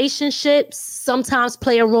past relationships sometimes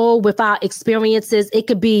play a role with our experiences. It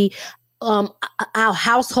could be our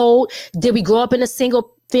household. Did we grow up in a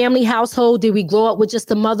single family household? Did we grow up with just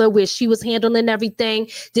a mother where she was handling everything?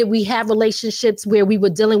 Did we have relationships where we were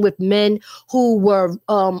dealing with men who were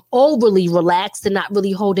overly relaxed and not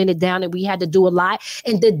really holding it down and we had to do a lot?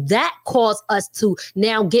 And did that cause us to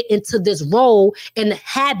now get into this role and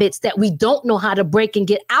habits that we don't know how to break and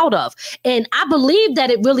get out of? And I believe that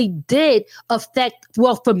it really did affect,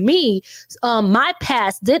 well, for me, my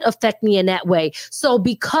past did affect me in that way. So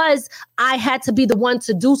because I had to be the one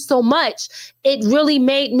to do so much, it really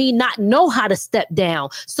made me not know how to step down.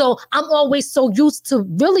 So I'm always so used to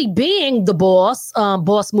really being the boss.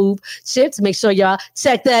 Boss Move Chips. Make sure y'all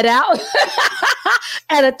check that out.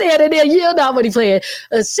 At a theater near you. No, I'm already playing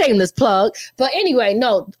a shameless plug. But anyway,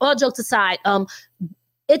 no, all jokes aside,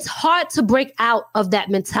 it's hard to break out of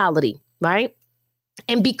that mentality, right?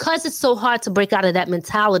 And because it's so hard to break out of that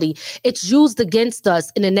mentality, it's used against us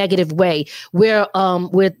in a negative way where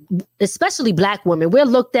we're, especially Black women, we're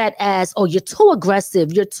looked at as, oh, you're too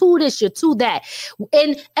aggressive, you're too this, you're too that.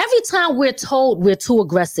 And every time we're told we're too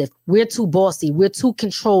aggressive, we're too bossy, we're too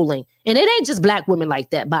controlling. And it ain't just Black women like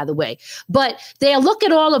that, by the way. But they'll look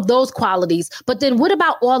at all of those qualities. But then what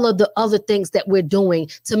about all of the other things that we're doing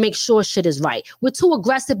to make sure shit is right? We're too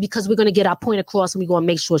aggressive because we're going to get our point across and we're going to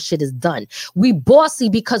make sure shit is done. We bossy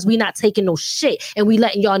because we're not taking no shit and we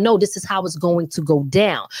letting y'all know this is how it's going to go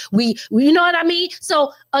down. We you know what I mean?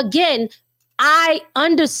 So again, I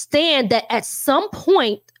understand that at some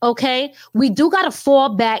point, okay, we do got to fall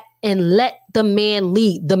back and let the man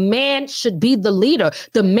lead. The man should be the leader.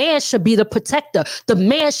 The man should be the protector. The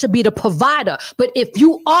man should be the provider. But if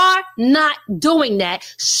you are not doing that,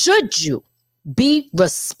 should you be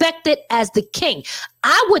respected as the king?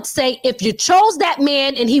 I would say if you chose that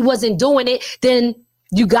man and he wasn't doing it, then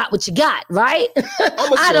you got what you got, right?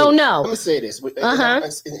 I don't know. I'm going to say this.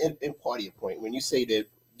 In part of your point, when you say that,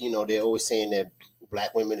 you know, they're always saying that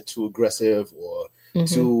Black women are too aggressive or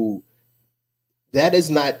too, that is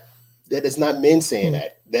not men saying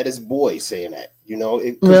that. That is boys saying that. You know,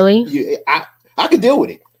 really? I can deal with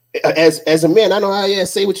it. As a man, I know how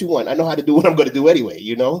say what you want. I know how to do what I'm going to do anyway.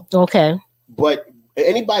 You know. Okay. But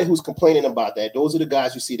anybody who's complaining about that, those are the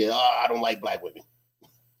guys you see that. Oh, I don't like Black women.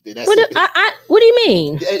 What do you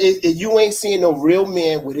mean? You ain't seeing no real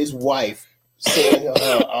man with his wife saying,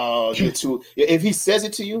 you're too. If he says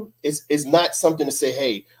it to you, it's not something to say,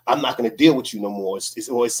 hey, I'm not going to deal with you no more.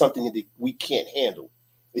 It's something that we can't handle.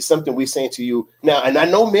 It's something we're saying to you now. And I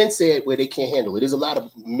know men say it where they can't handle it. There's a lot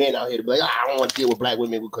of men out here to be like, I don't want to deal with Black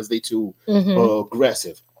women because they too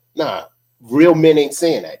aggressive. Nah, real men ain't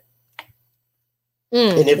saying that.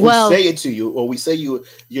 And if we say it to you, or we say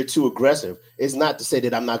you're too aggressive, it's not to say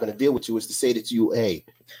that I'm not going to deal with you. It's to say that you, hey,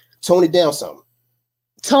 tone it down some.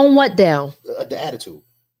 Tone what down? The attitude.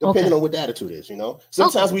 Depending on what the attitude is, you know.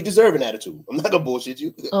 Sometimes we deserve an attitude. I'm not gonna bullshit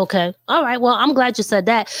you. Okay. All right. Well, I'm glad you said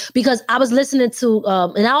that because I was listening to,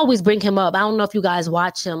 and I always bring him up. I don't know if you guys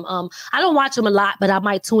watch him. I don't watch him a lot, but I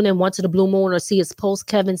might tune in once in the blue moon or see his post.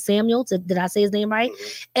 Kevin Samuels. Did I say his name right?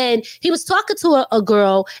 And he was talking to a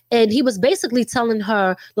girl, and he was basically telling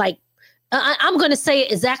her like, I'm going to say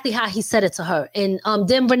it exactly how he said it to her. And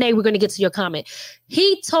then Renee, we're going to get to your comment.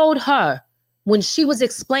 He told her when she was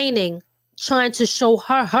explaining, trying to show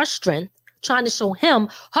her her strength, trying to show him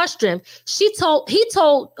her strength, he told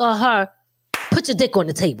her, put your dick on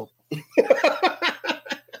the table. and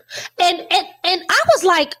I was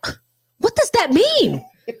like, what does that mean?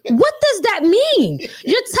 What does that mean?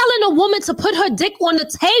 You're telling a woman to put her dick on the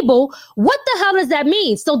table. What the hell does that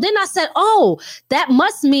mean? So then I said, oh, that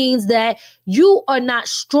must mean that you are not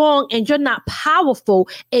strong and you're not powerful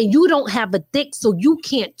and you don't have a dick, so you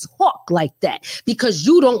can't talk like that because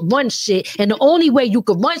you don't run shit. And the only way you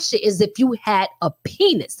could run shit is if you had a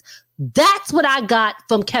penis. That's what I got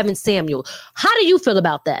from Kevin Samuel. How do you feel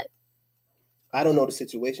about that? I don't know the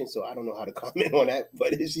situation, so I don't know how to comment on that.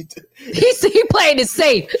 But is he he playing it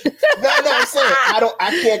safe. No, I'm saying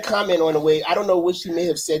I can't comment on the way. I don't know what she may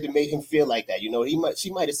have said to make him feel like that. You know, she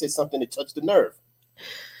might have said something to touch the nerve.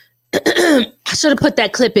 I should have put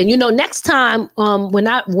that clip in. You know, next time when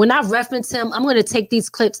I reference him, I'm going to take these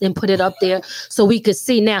clips and put it up there so we could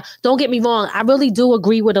see. Now, don't get me wrong. I really do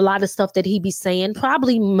agree with a lot of stuff that he be saying.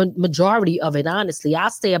 Probably majority of it, honestly. I'll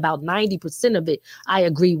say about 90% of it I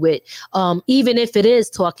agree with, even if it is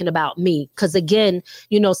talking about me. Because again,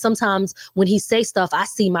 you know, sometimes when he say stuff, I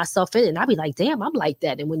see myself in it and I be like, damn, I'm like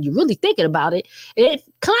that. And when you're really thinking about it, it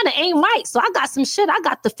kind of ain't right. So I got some shit I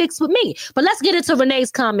got to fix with me. But let's get into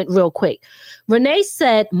Renee's comment real quick. Renee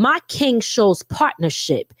said, my king shows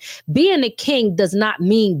partnership. Being a king does not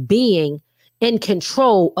mean being in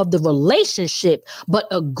control of the relationship, but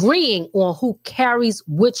agreeing on who carries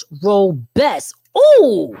which role best.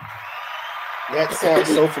 Ooh. That sounds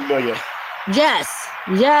so familiar. Yes.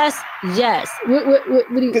 Because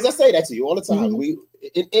I say that to you all the time.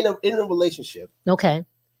 Mm-hmm. In a relationship. Okay.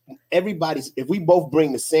 If we both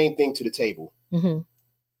bring the same thing to the table, mm-hmm.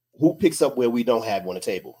 who picks up where we don't have on the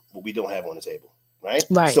table, what we don't have on the table, right?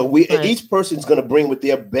 Right. So each person's going to bring what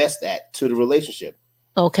they're best at to the relationship.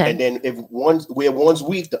 Okay. And then if one's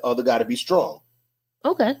weak, the other got to be strong.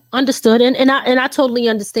 Okay, understood. And I totally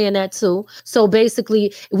understand that too. So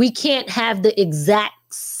basically, we can't have the exact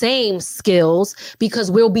same skills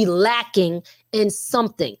because we'll be lacking in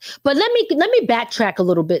something. But let me backtrack a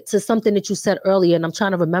little bit to something that you said earlier, and I'm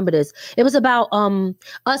trying to remember this. It was about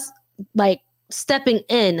us like stepping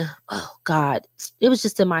in. Oh God, it was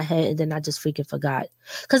just in my head and then I just freaking forgot.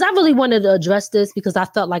 Because I really wanted to address this because I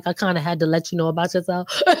felt like I kind of had to let you know about yourself.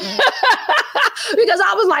 Because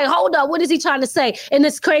I was like, hold up, what is he trying to say? And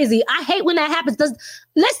it's crazy. I hate when that happens.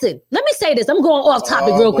 Listen, let me say this. I'm going off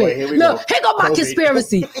topic real quick. Here go my COVID.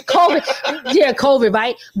 Conspiracy. COVID. Yeah, COVID,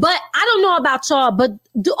 right? But I don't know about y'all, but are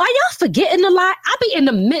y'all forgetting a lot? I be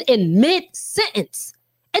in mid sentence.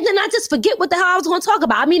 And then I just forget what the hell I was going to talk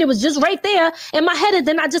about. I mean, it was just right there in my head, and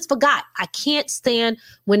then I just forgot. I can't stand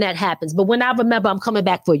when that happens. But when I remember, I'm coming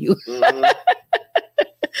back for you. Mm-hmm.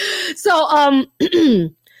 So,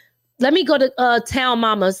 let me go to Town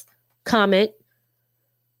Mama's comment.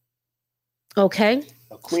 Okay.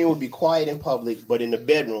 A queen will be quiet in public, but in the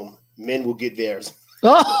bedroom, men will get theirs.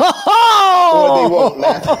 Oh! Or they won't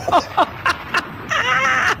laugh.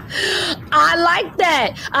 I like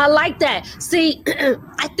that. See,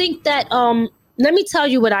 I think that, let me tell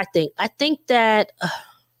you what I think. I think that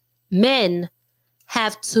men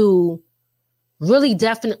have to really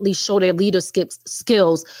definitely show their leadership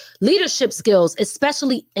skills,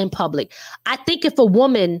 especially in public. I think if a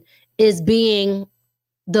woman is being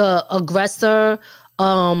the aggressor,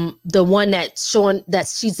 the one that's showing that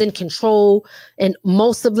she's in control and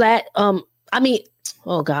most of that, oh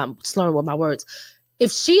God, I'm slurring with my words.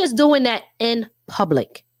 If she is doing that in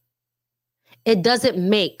public, it doesn't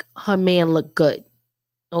make her man look good.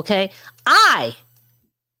 Okay? I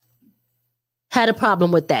had a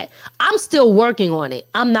problem with that. I'm still working on it.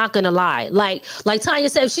 I'm not going to lie. Like Tanya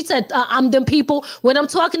said, she said, I'm them people. What I'm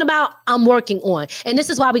talking about, I'm working on. And this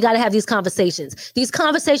is why we got to have these conversations. These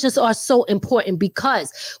conversations are so important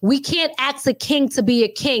because we can't ask a king to be a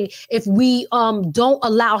king if we don't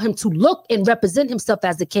allow him to look and represent himself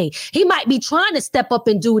as a king. He might be trying to step up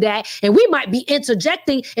and do that, and we might be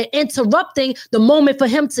interjecting and interrupting the moment for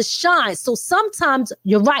him to shine. So sometimes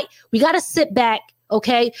you're right. We got to sit back,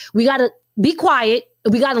 okay? We got to be quiet.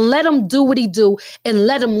 We got to let him do what he do and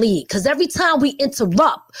let him lead. Because every time we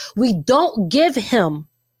interrupt, we don't give him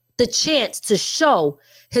the chance to show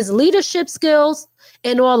his leadership skills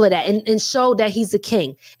and all of that and show that he's a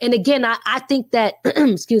king. And again, I think that,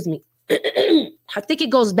 excuse me, I think it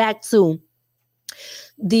goes back to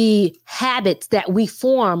the habits that we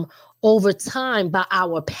form over time by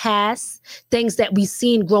our past, things that we've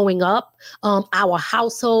seen growing up, our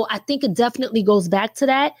household. I think it definitely goes back to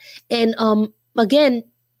that. And again,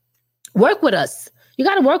 work with us. You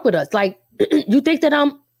got to work with us. Like, you think that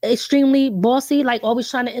I'm extremely bossy, like always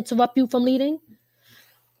trying to interrupt you from leading?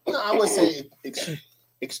 No, I wouldn't say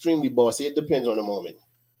extremely bossy. It depends on the moment.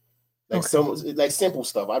 Like like simple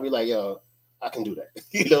stuff. I'd be like, yo, I can do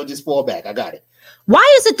that. Just fall back. I got it.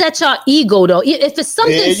 Why is it that y'all ego though? If it's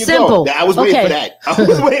something simple, I was waiting for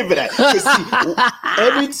that. See,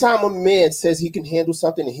 every time a man says he can handle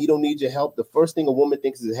something and he don't need your help, the first thing a woman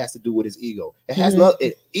thinks is it has to do with his ego. It has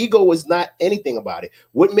ego is not anything about it.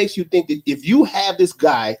 What makes you think that if you have this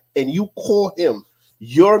guy and you call him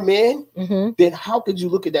your man, then how could you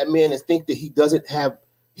look at that man and think that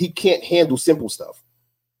he can't handle simple stuff?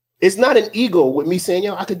 It's not an ego with me saying,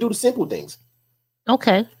 I could do the simple things.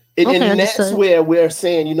 Okay. And that's where we're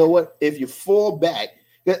saying, you know what? If you fall back,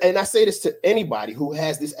 and I say this to anybody who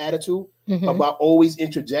has this attitude about always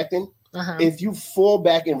interjecting, if you fall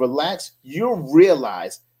back and relax, you'll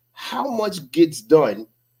realize how much gets done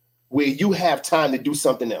where you have time to do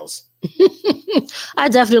something else. I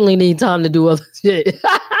definitely need time to do other shit.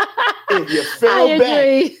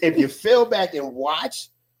 If you fell back and watch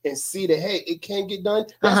and see that, hey, it can get done.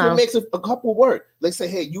 That's what makes a couple work. Let's say,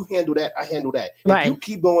 hey, you handle that, I handle that. Right. If you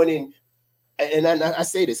keep going in, and I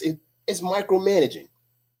say this, it's micromanaging.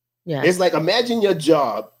 Yeah. It's like, imagine your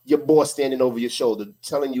job, your boss standing over your shoulder,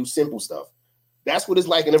 telling you simple stuff. That's what it's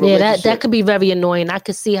like in a relationship. Yeah, that could be very annoying. I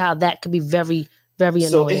could see how that could be very, very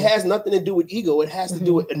annoying. So it has nothing to do with ego. It has to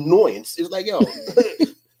do with annoyance. It's like,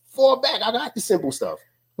 fall back. I got the simple stuff.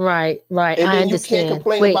 Right. And then I understand. You can't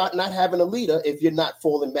complain about not having a leader if you're not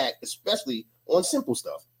falling back, especially on simple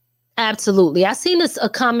stuff. Absolutely. I seen a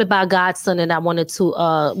comment by Godson, and I wanted to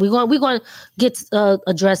we're going to get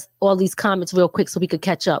address all these comments real quick so we could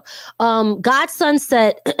catch up. Godson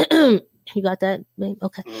said you got that?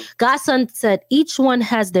 Okay. Godson said, each one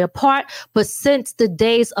has their part, but since the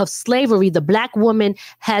days of slavery, the black woman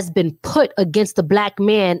has been put against the black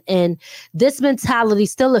man, and this mentality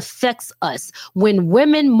still affects us. When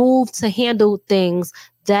women move to handle things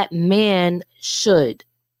that man should,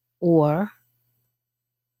 or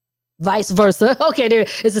vice versa. Okay, there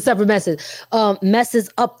is a separate message. Messes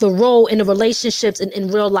up the role in the relationships and in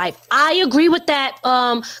real life. I agree with that,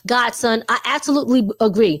 Godson. I absolutely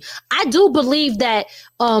agree. I do believe that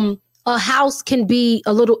a house can be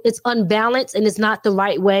it's unbalanced and it's not the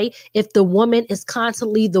right way if the woman is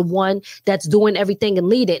constantly the one that's doing everything and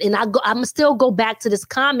leading. And I'm still go back to this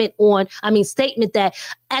statement that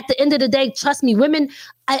at the end of the day, trust me, women,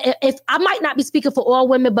 if I might not be speaking for all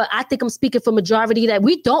women, but I think I'm speaking for majority, that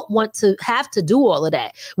we don't want to have to do all of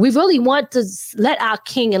that. We really want to let our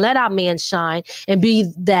king and let our man shine and be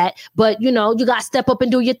that. But, you got to step up and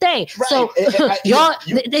do your thing. Right. So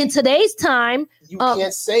in today's time, you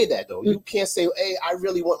can't say that, though. You can't say, hey, I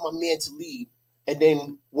really want my man to lead. And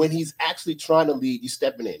then when he's actually trying to lead, you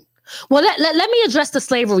stepping in. Well, let me address the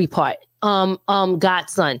slavery part,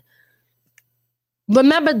 Godson.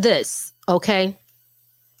 Remember this, okay?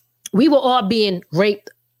 We were all being raped,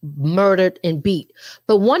 murdered, and beat.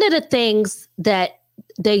 But one of the things that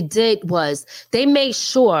they did was they made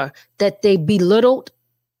sure that they belittled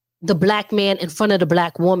the black man in front of the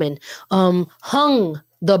black woman, hung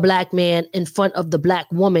the black man in front of the black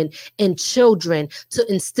woman and children to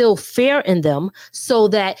instill fear in them so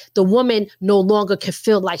that the woman no longer can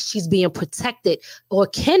feel like she's being protected or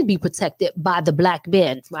can be protected by the black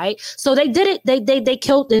man, right? So they did it. They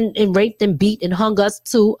killed and raped and beat and hung us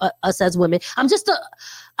as women.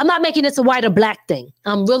 I'm not making this a white or black thing.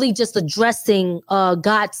 I'm really just addressing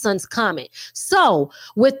Godson's comment. So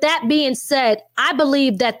with that being said, I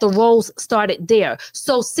believe that the roles started there.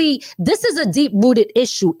 So see, this is a deep-rooted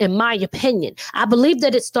issue, in my opinion. I believe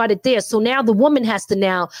that it started there. So now the woman has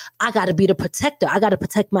to I got to be the protector. I got to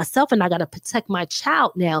protect myself and I got to protect my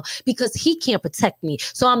child now because he can't protect me.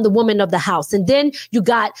 So I'm the woman of the house. And then you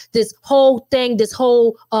got this whole thing, this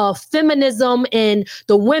whole feminism and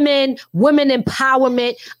the women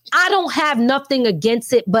empowerment. I don't have nothing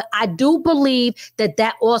against it, but I do believe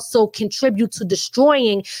that also contributes to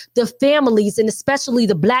destroying the families, and especially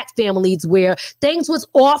the black families where things was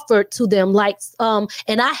offered to them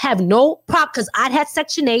and I have no problem because I had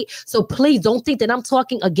Section 8. So please don't think that I'm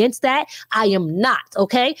talking against that. I am not,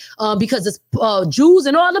 okay? Because it's Jews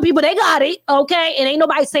and all the people, they got it, okay? And ain't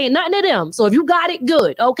nobody saying nothing to them. So if you got it,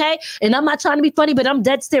 good, okay? And I'm not trying to be funny, but I'm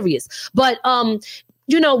dead serious. But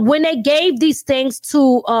when they gave these things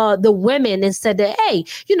to the women and said that, hey,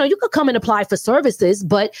 you could come and apply for services,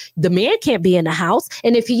 but the man can't be in the house.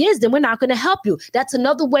 And if he is, then we're not going to help you. That's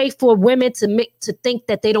another way for women to think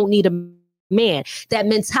that they don't need a man. That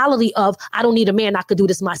mentality of, I don't need a man, I could do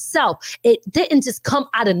this myself. It didn't just come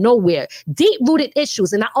out of nowhere. Deep-rooted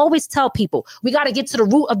issues. And I always tell people, we got to get to the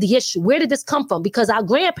root of the issue. Where did this come from? Because our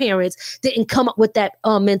grandparents didn't come up with that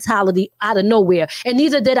mentality out of nowhere. And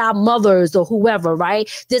neither did our mothers or whoever, right?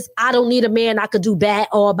 This, I don't need a man, I could do bad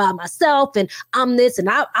all by myself. And I'm this, and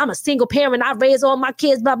I'm a single parent. I raise all my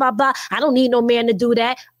kids, blah, blah, blah. I don't need no man to do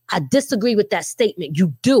that. I disagree with that statement.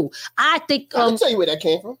 You do. I think... I'll tell you where that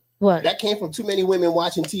came from. What? That came from too many women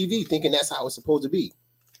watching TV thinking that's how it's supposed to be.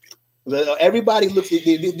 Everybody looks at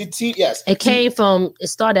the TV. Yes. It came from,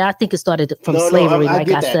 I think it started from slavery, like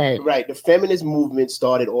I said. Right. The feminist movement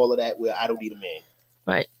started all of that where I don't need a man.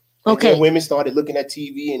 Right. Okay. And then women started looking at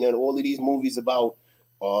TV and then all of these movies about,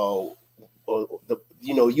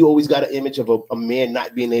 you always got an image of a man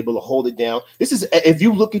not being able to hold it down. This is, if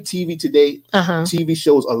you look at TV today, TV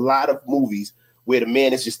shows a lot of movies where the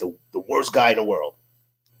man is just the worst guy in the world.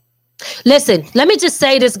 Listen, let me just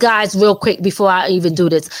say this, guys, real quick before I even do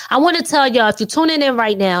this. I want to tell y'all, if you're tuning in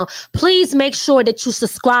right now, please make sure that you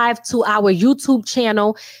subscribe to our YouTube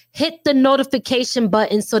channel. Hit the notification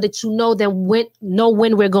button so that you know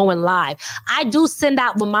when we're going live. I do send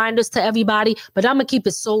out reminders to everybody, but I'm gonna keep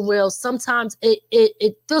it so real. Sometimes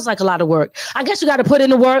it feels like a lot of work. I guess you got to put in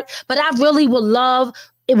the work, but I really would love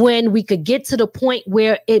when we could get to the point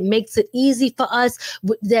where it makes it easy for us,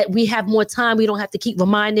 that we have more time. We don't have to keep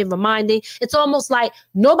reminding. It's almost like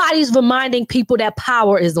nobody's reminding people that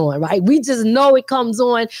power is on, right? We just know it comes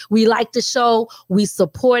on. We like the show, we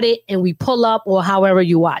support it, and we pull up, or however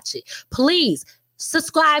you watch it. Please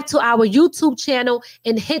subscribe to our YouTube channel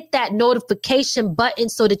and hit that notification button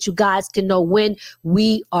so that you guys can know when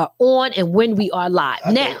we are on and when we are live.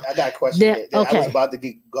 I got a question. I was about to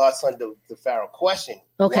get Godson the Pharaoh question.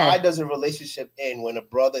 Okay. Why does a relationship end when a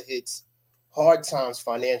brother hits hard times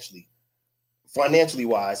financially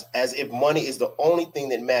wise, as if money is the only thing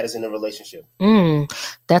that matters in a relationship?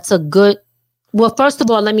 That's a good. Well, first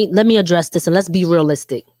of all, let me address this, and let's be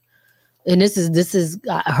realistic. And this is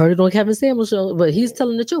I heard it on Kevin Samuels show, but he's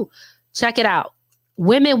telling the truth. Check it out.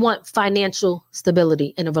 Women want financial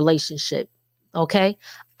stability in a relationship. Okay.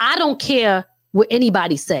 I don't care what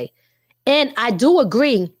anybody say. And I do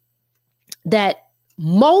agree that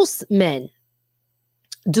most men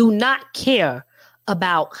do not care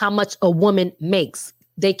about how much a woman makes.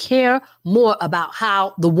 They care more about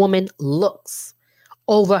how the woman looks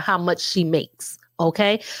over how much she makes.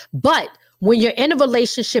 Okay. But when you're in a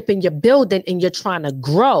relationship and you're building and you're trying to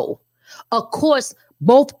grow, of course,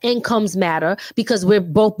 both incomes matter because we're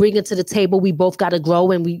both bringing to the table. We both got to grow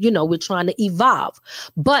and we're trying to evolve.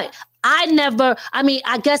 But I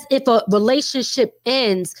guess if a relationship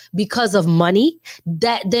ends because of money,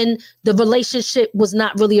 then the relationship was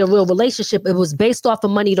not really a real relationship. It was based off of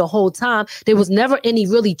money the whole time. There was never any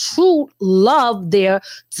really true love there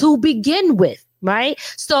to begin with, right?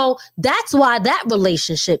 So that's why that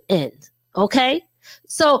relationship ends. Okay.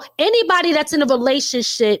 So anybody that's in a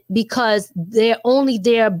relationship because they're only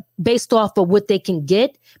there based off of what they can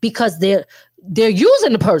get because they're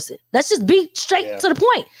using the person. Let's just be straight to the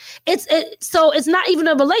point. So it's not even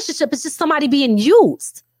a relationship. It's just somebody being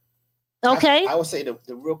used. Okay. I would say the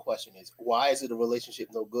real question is, why is it a relationship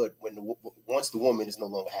no good when once the woman is no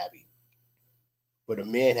longer happy? But a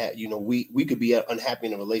man we could be unhappy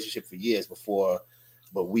in a relationship for years before,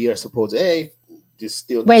 but we are supposed to,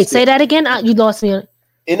 say that again. You lost me.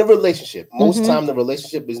 In a relationship, most time the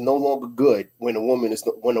relationship is no longer good when a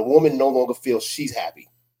woman no longer feels she's happy.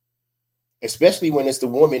 Especially when it's the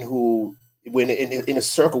woman who, when in a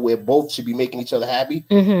circle where both should be making each other happy,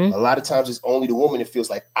 a lot of times it's only the woman that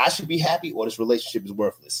feels like I should be happy or this relationship is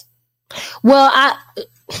worthless. Well,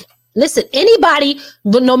 listen, anybody,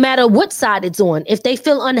 no matter what side it's on, if they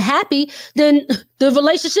feel unhappy, then the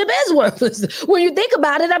relationship is worthless. When you think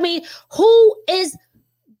about it, I mean, who is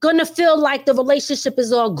gonna feel like the relationship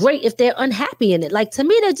is all great if they're unhappy in it? Like, to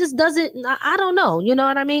me, that just doesn't. I don't know. You know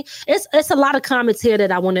what I mean? It's a lot of comments here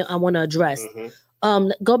that I want to address.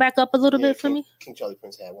 Go back up a little bit for me. King Charlie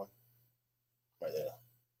Prince had one right there.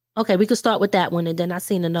 Okay, we could start with that one, and then I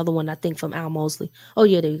seen another one, I think, from Al Mosley. Oh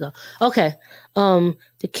yeah, there you go. Okay,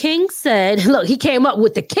 the king said, look, he came up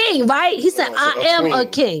with the king, right? He said, "I am a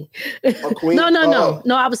king." A queen? No.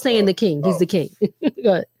 I was saying the king. He's the king.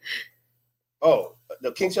 Go ahead. Oh,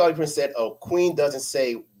 the King Charlie Prince said, "A queen doesn't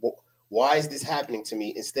say, why is this happening to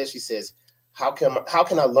me? Instead, she says, how can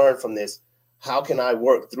I learn from this? How can I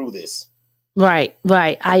work through this?" Right.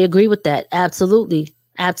 I agree with that. Absolutely.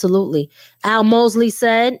 Al Mosley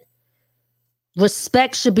said,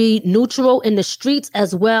 respect should be neutral in the streets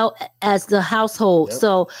as well as the household. Yep.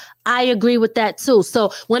 So I agree with that too.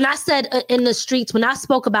 So when I said in the streets, when I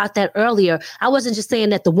spoke about that earlier, I wasn't just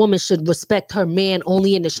saying that the woman should respect her man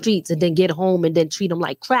only in the streets and then get home and then treat him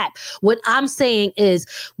like crap. What I'm saying is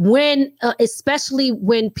when, especially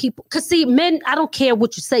when people, because see, men, I don't care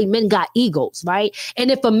what you say, men got egos, right?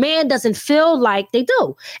 And if a man doesn't feel like they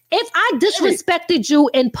do, if I disrespected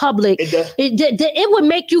you in public, it would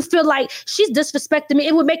make you feel like she's disrespecting me.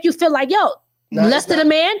 It would make you feel like, yo, less than a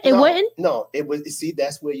man, it wouldn't? No, it was. See,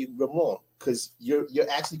 that's where you're wrong, because you're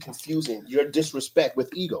actually confusing your disrespect with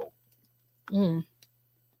ego.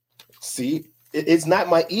 See, it's not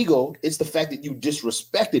my ego. It's the fact that you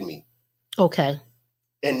disrespected me. Okay.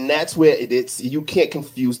 And that's where it's. You can't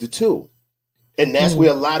confuse the two. And that's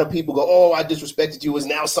where a lot of people go, oh, I disrespected you. Is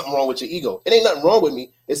now something wrong with your ego? It ain't nothing wrong with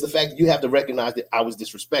me. It's the fact that you have to recognize that I was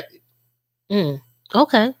disrespected.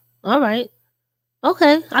 Okay. All right.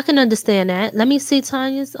 Okay, I can understand that. Let me see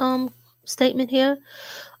Tanya's statement here.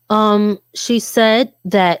 She said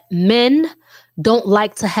that men don't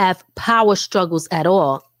like to have power struggles at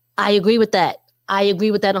all. I agree with that. I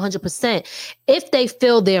agree with that 100%. If they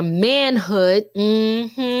feel their manhood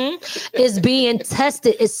is being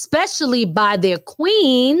tested, especially by their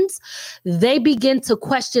queens, they begin to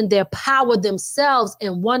question their power themselves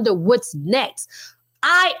and wonder what's next.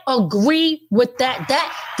 I agree with that.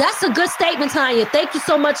 That's a good statement, Tanya. Thank you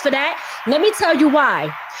so much for that. Let me tell you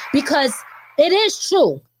why. Because it is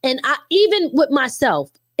true. And I, even with myself,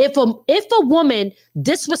 if a woman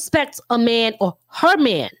disrespects a man or her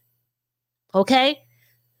man, okay,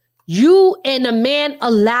 you and a man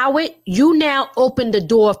allow it, you now open the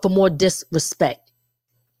door for more disrespect.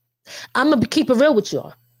 I'm going to keep it real with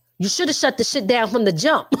y'all. You should have shut the shit down from the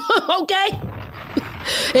jump, okay?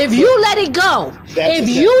 If you let it go, then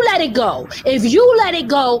you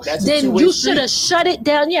should have shut it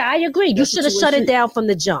down. Yeah, I agree. You should have shut it down from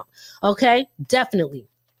the jump. Okay, definitely,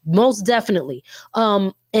 most definitely.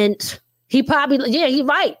 And he probably, yeah, he's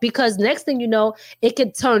right, because next thing you know, it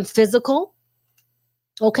could turn physical.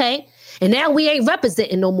 Okay, and now we ain't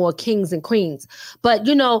representing no more kings and queens. But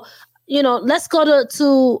you know, let's go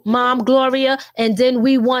to Mom Gloria, and then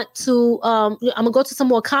we want to. I'm gonna go to some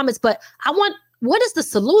more comments, but what is the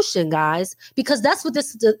solution, guys? Because that's what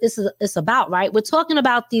this is about, right? We're talking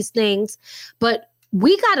about these things, but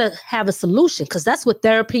we got to have a solution, because that's what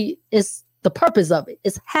therapy is. The purpose of it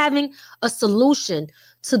is having a solution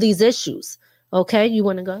to these issues. Okay, you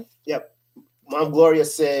want to go? Yep. Mom Gloria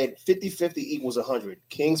said 50-50 equals 100.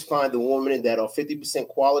 Kings find the women that are 50%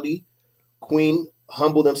 quality. Queen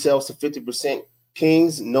humble themselves to 50%.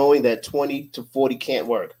 Kings knowing that 20 to 40 can't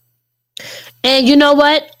work. And you know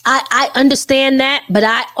what? I understand that, but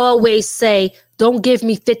I always say, don't give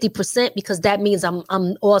me 50%, because that means I'm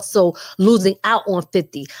also losing out on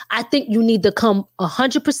 50. I think you need to come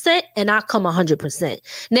 100%, and I come 100%.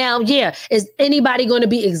 Now, yeah, is anybody going to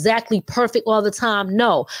be exactly perfect all the time?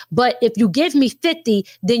 No. But if you give me 50,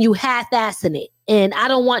 then you half-assing it. And I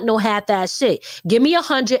don't want no half-ass shit. Give me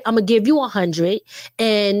 100. I'm going to give you 100.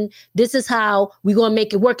 And this is how we're going to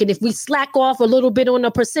make it work. And if we slack off a little bit on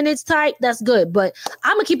the percentage type, that's good. But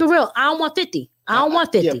I'm going to keep it real. I don't want 50. I don't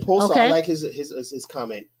want 50. Yeah, Post, okay? I like his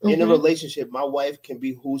comment. In a relationship, my wife can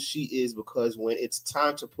be who she is, because when it's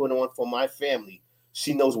time to put on for my family,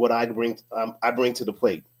 she knows what I bring to the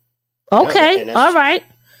plate. Okay.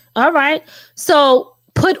 All right. So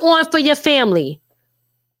put on for your family.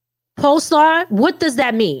 Polestar, what does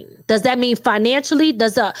that mean? Does that mean financially?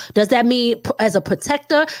 Does that mean as a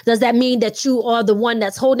protector? Does that mean that you are the one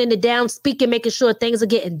that's holding it down, speaking, making sure things are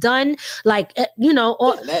getting done? Like,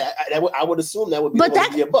 or I would assume that would be. But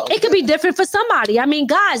that it could be different for somebody. I mean,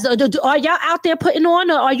 guys, are y'all out there putting on,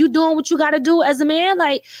 or are you doing what you got to do as a man?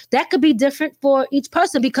 Like, that could be different for each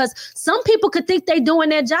person, because some people could think they doing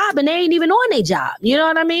their job and they ain't even on their job. You know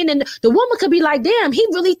what I mean? And the woman could be like, damn, he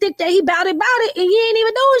really think that he about it, and he ain't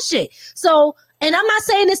even doing shit. So, and I'm not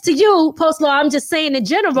saying this to you, Post Law. I'm just saying in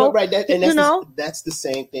general. But right, that's the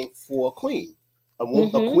same thing for a queen. A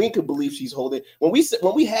queen could believe she's holding. When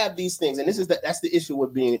we have these things, and that's the issue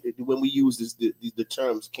with when we use the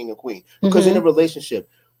terms king and queen, because in a relationship,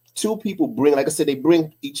 two people bring, like I said, they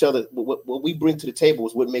bring each other. What we bring to the table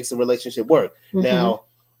is what makes a relationship work. Now,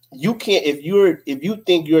 you can't if you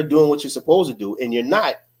think you're doing what you're supposed to do and you're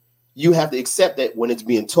not, you have to accept that when it's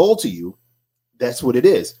being told to you, that's what it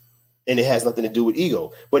is. And it has nothing to do with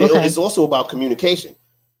ego, but it's also about communication.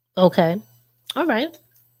 Okay. All right.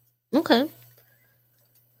 Okay.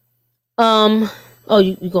 You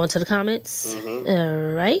going to the comments?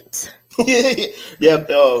 All right. Yeah.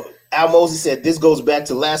 Al Mosey said this goes back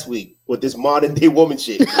to last week with this modern day woman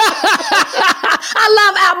shit. I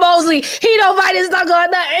love Al Mosley. He don't bite his tongue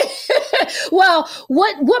on nothing. Well,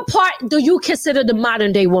 what part do you consider the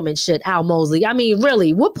modern day woman shit, Al Mosley? I mean,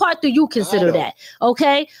 really, what part do you consider that?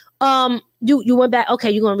 Okay. You went back.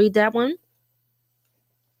 Okay, you gonna read that one?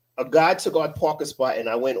 A guy took our parking spot and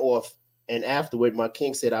I went off, and afterward my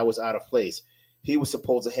king said I was out of place. He was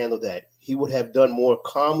supposed to handle that. He would have done more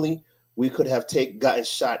calmly. We could have gotten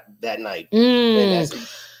shot that night.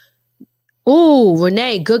 Ooh,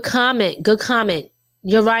 Renee, good comment. Good comment.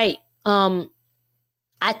 You're right.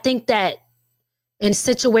 I think that in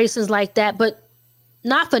situations like that, but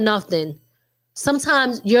not for nothing,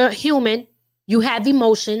 sometimes you're human, you have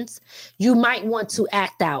emotions, you might want to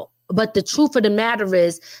act out. But the truth of the matter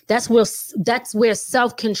is that's where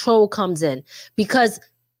self-control comes in, because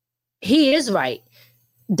he is right.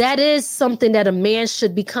 That is something that a man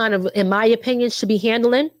should be kind of, in my opinion, should be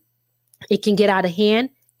handling. It can get out of hand.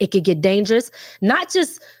 It could get dangerous. Not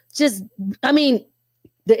just, I mean,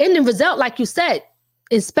 the ending result, like you said,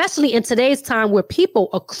 especially in today's time where people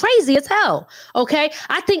are crazy as hell. Okay.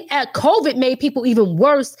 I think COVID made people even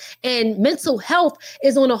worse, and mental health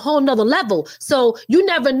is on a whole nother level. So you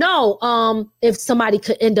never know if somebody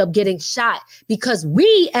could end up getting shot, because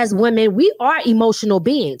we as women, we are emotional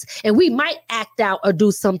beings and we might act out or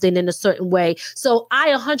do something in a certain way. So I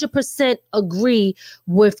 100% agree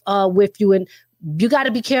with you, and you got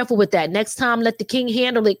to be careful with that. Next time, let the king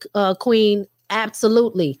handle it, queen.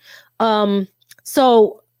 Absolutely.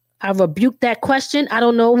 So I rebuked that question. I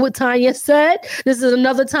don't know what Tanya said. This is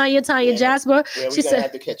another Tanya Jasper. Yeah, she said,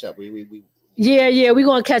 have to catch up. Yeah, we're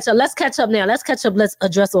gonna catch up. Let's catch up now. Let's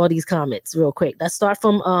address all these comments real quick. Let's start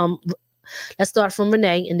from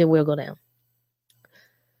Renee, and then we'll go down.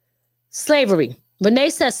 Slavery. Renee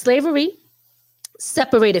says slavery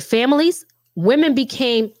separated families. Women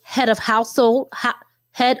became head of household.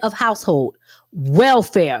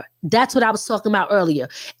 Welfare. That's what I was talking about earlier.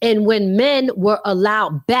 And when men were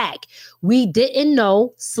allowed back, we didn't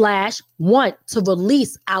know / want to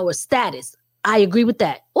release our status. I agree with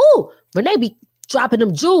that. Ooh, Renee be dropping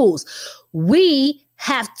them jewels. We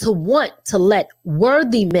have to want to let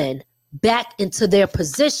worthy men back into their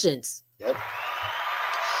positions. Yep.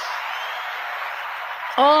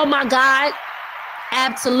 Oh my God.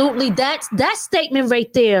 Absolutely. That statement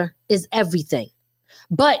right there is everything.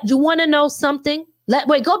 But you want to know something?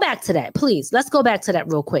 Go back to that, please. Let's go back to that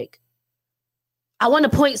real quick. I want to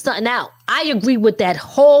point something out. I agree with that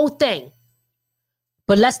whole thing.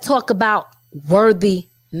 But let's talk about worthy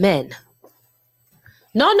men.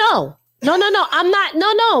 No. I'm not.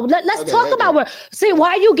 No. Let's talk about where. See, why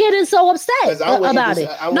are you getting so upset about it?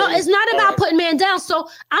 No, it's not about putting men down. So,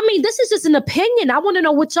 I mean, this is just an opinion. I want to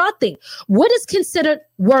know what y'all think. What is considered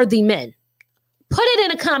worthy men? Put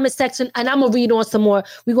it in the comment section, and I'm going to read on some more.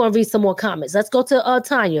 We're going to read some more comments. Let's go to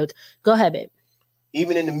Tanya. Go ahead, babe.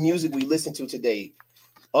 Even in the music we listen to today,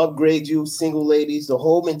 Upgrade You, single ladies, the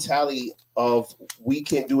whole mentality of we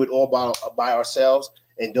can do it all by ourselves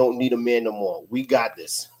and don't need a man no more. We got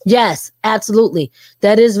this. Yes, absolutely.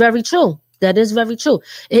 That is very true.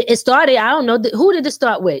 It started, I don't know, who did it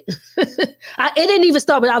start with? It didn't even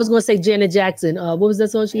start with, I was going to say Janet Jackson. What was that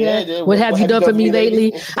song she had? What have you done for me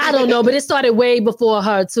lately? I don't know, but it started way before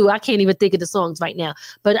her too. I can't even think of the songs right now,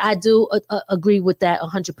 but I do agree with that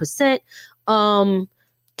 100%.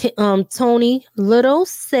 Tony Little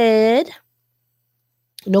said,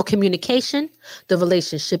 no communication. The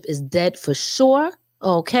relationship is dead for sure.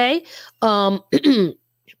 Okay. Tanya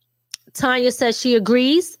says she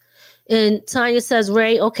agrees. And Tanya says,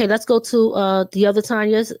 Ray, okay, let's go to the other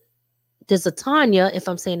Tanya's. There's a Tanya, if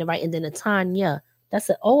I'm saying it right, and then a Tanya. That's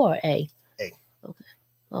an O or A? A. Okay.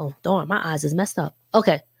 Oh, darn, my eyes is messed up.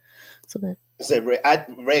 Okay. So then.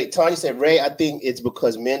 Tanya said, Ray, I think it's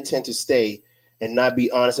because men tend to stay and not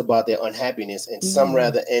be honest about their unhappiness. And some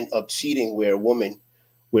rather end up cheating where a woman,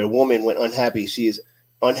 when unhappy, she is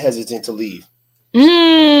unhesitant to leave.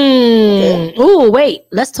 Okay. Ooh, wait.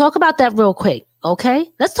 Let's talk about that real quick. Okay,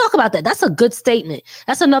 let's talk about that. That's a good statement.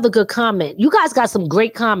 That's another good comment. You guys got some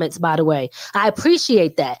great comments, by the way. I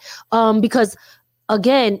appreciate that. Because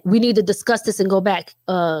again, we need to discuss this and go back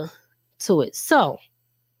to it. So,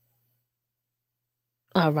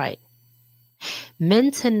 all right. Men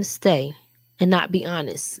tend to stay and not be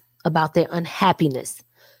honest about their unhappiness.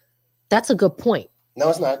 That's a good point. No,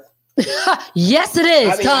 it's not. Yes, it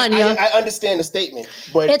is, Tanya. I understand the statement,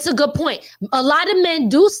 but it's a good point. A lot of men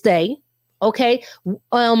do stay. Okay.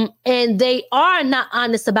 And they are not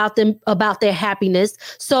honest about their happiness.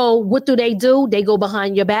 So what do? They go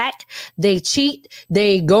behind your back. They cheat.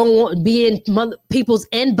 They go on, be in people's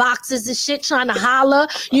inboxes and shit, trying to holler.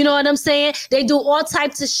 You know what I'm saying? They do all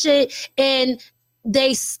types of shit. And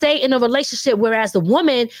they stay in a relationship, whereas the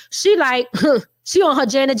woman, she like, she on her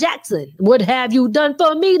Janet Jackson. What have you done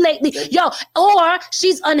for me lately? Yo, or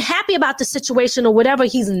she's unhappy about the situation or whatever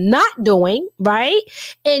he's not doing, right?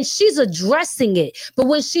 And she's addressing it. But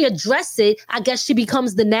when she addresses it, I guess she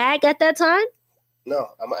becomes the nag at that time? No,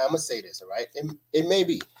 I'm going to say this, all right? It may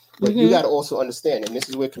be. But you got to also understand, and this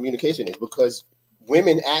is where communication is, because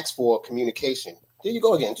women ask for communication. There you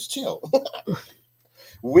go again. Just chill.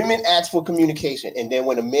 Women ask for communication, and then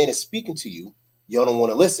when a man is speaking to you, y'all don't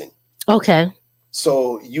want to listen. Okay.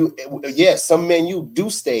 So some men you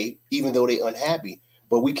do stay even though they're unhappy,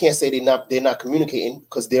 but we can't say they're not communicating,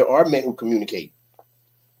 because there are men who communicate.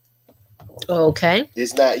 Okay.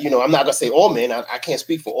 It's not, I'm not gonna say all men. I can't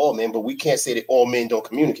speak for all men, but we can't say that all men don't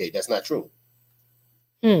communicate. That's not true.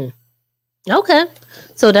 Okay.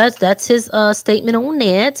 So that's his statement on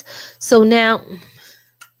that. So now.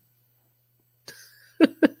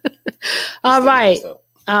 All right.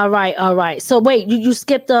 So wait, you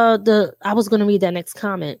skipped the I was going to read that next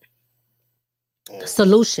comment.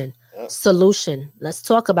 Solution. Let's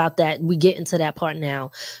talk about that. We get into that part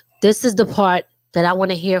now. This is the part that I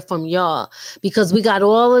want to hear from y'all, because we got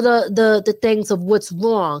all of the things of what's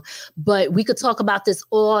wrong, but we could talk about this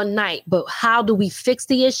all night. But how do we fix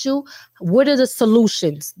the issue? What are the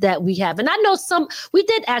solutions that we have? And I know we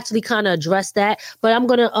did actually kind of address that, but I'm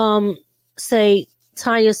going to say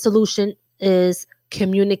Tanya's solution is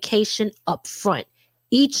communication up front.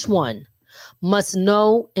 Each one must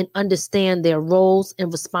know and understand their roles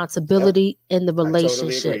and responsibility in the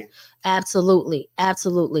relationship. Totally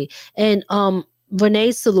absolutely. And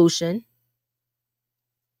Renee's solution.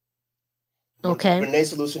 Okay. Renee's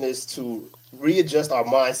solution is to readjust our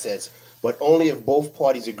mindsets, but only if both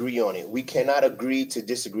parties agree on it. We cannot agree to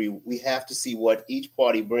disagree. We have to see what each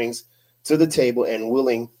party brings to the table and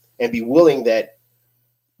be willing that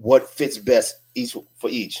what fits best for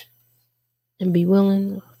each. And be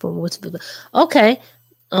willing for what's the okay.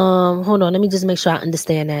 Hold on, let me just make sure I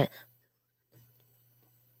understand that.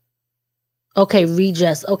 Okay,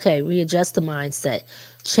 readjust the mindset.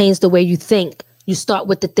 Change the way you think. You start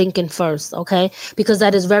with the thinking first, okay? Because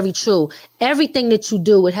that is very true. Everything that you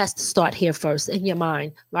do, it has to start here first in your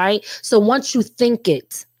mind, right? So once you think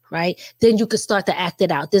it, right, then you can start to act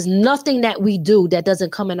it out. There's nothing that we do that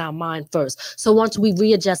doesn't come in our mind first. So once we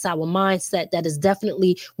readjust our mindset, that is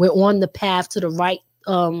definitely, we're on the path to the right,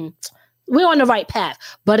 we're on the right path.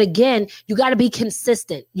 But again, you got to be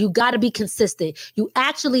consistent. You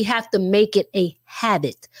actually have to make it a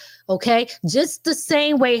habit. Okay. Just the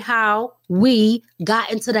same way how we got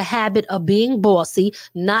into the habit of being bossy,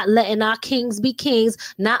 not letting our kings be kings,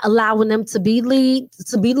 not allowing them to be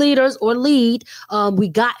leaders or lead. We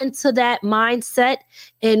got into that mindset,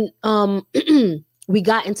 and we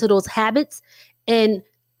got into those habits, and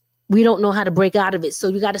we don't know how to break out of it. So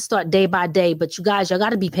you got to start day by day. But you guys, y'all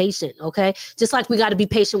got to be patient, okay? Just like we got to be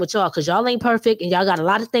patient with y'all, because y'all ain't perfect, and y'all got a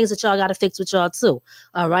lot of things that y'all got to fix with y'all too.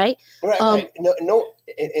 All right? Right.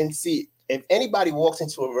 And see, if anybody walks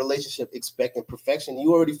into a relationship expecting perfection,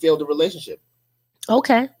 you already failed the relationship.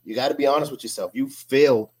 Okay. You got to be honest with yourself. You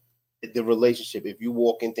failed the relationship if you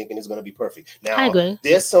walk in thinking it's going to be perfect. Now, I agree.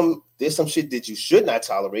 There's some shit that you should not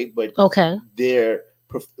tolerate, but okay, there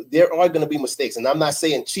are going to be mistakes. And I'm not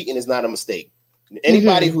saying cheating is not a mistake.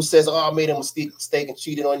 Anybody who says, "Oh, I made a mistake and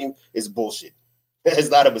cheated on you," is bullshit. It's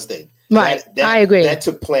not a mistake. Right. I agree. That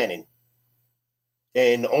took planning.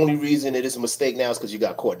 And the only reason it is a mistake now is because you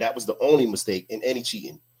got caught. That was the only mistake in any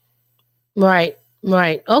cheating. Right.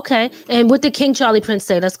 Okay. And what did King Charlie Prince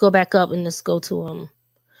say? Let's go back up and let's go to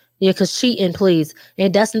because cheating, please.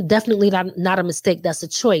 And that's definitely not a mistake. That's a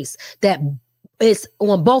choice that is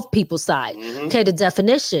on both people's side. Okay, the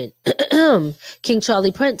definition. King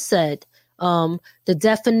Charlie Prince said, the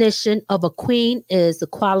definition of a queen is the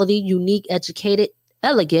quality, unique, educated,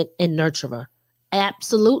 elegant, and nurturer.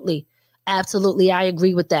 Absolutely. I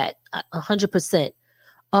agree with that 100%.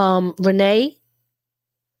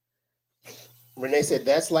 Renee said,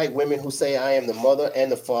 that's like women who say, "I am the mother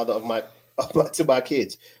and the father to my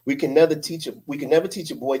kids." We can never teach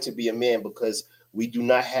a boy to be a man because we do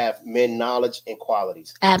not have men knowledge and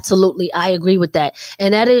qualities. Absolutely. I agree with that.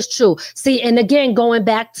 And that is true. See, and again, going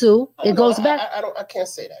back to, I can't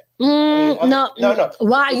say that. No.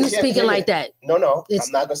 Why are you speaking like that? No.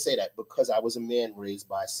 I'm not going to say that because I was a man raised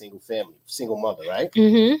by a single mother, right?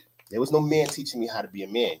 There was no man teaching me how to be a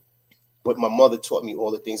man. But my mother taught me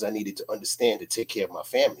all the things I needed to understand to take care of my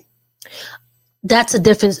family. That's a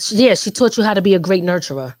difference. Yeah, she taught you how to be a great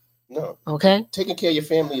nurturer. No. Okay. Taking care of your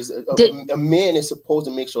family is a man is supposed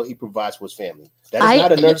to make sure he provides for his family. That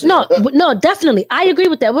is not a nurturer. No, definitely. I agree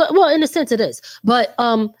with that. Well, in a sense it is. But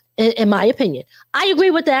in my opinion. I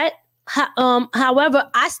agree with that. However,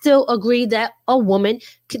 I still agree that a woman,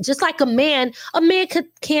 just like a man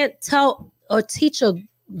can't tell or teach a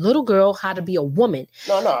little girl how to be a woman.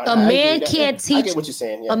 No, a man can't teach. I get what you're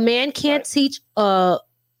saying. Yeah. A man can't teach.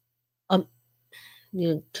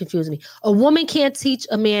 You confuse me. A woman can't teach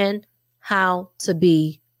a man how to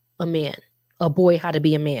be a man. A boy how to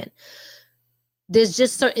be a man. There's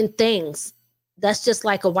just certain things. That's just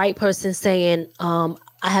like a white person saying,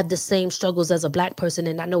 I have the same struggles as a black person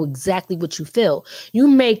and I know exactly what you feel. You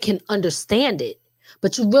can understand it,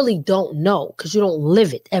 but you really don't know because you don't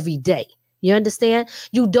live it every day. You understand?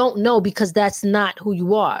 You don't know because that's not who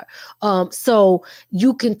you are. So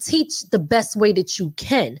you can teach the best way that you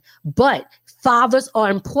can, but fathers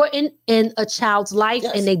are important in a child's life,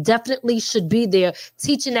 and they definitely should be there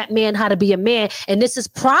teaching that man how to be a man. And this is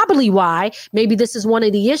probably why, maybe this is one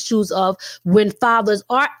of the issues of when fathers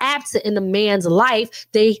are absent in a man's life,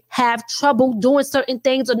 they have trouble doing certain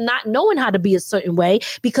things or not knowing how to be a certain way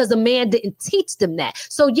because the man didn't teach them that.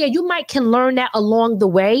 So yeah, you can learn that along the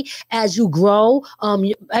way as you grow.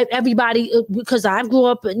 Everybody, because I grew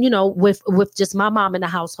up, with just my mom in the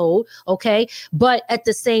household. Okay. But at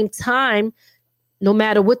the same time, no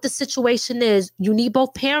matter what the situation is, you need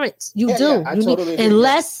both parents. You do. Yeah, totally agree.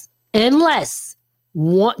 Unless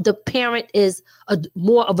the parent is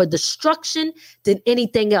more of a destruction than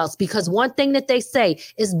anything else. Because one thing that they say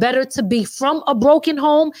is better to be from a broken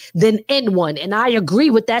home than in one. And I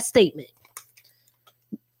agree with that statement.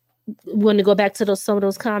 Want to go back to some of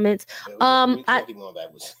those comments?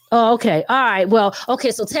 Okay. All right. Well,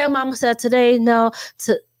 okay. So Tell Mama said today,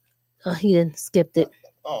 he didn't skip it.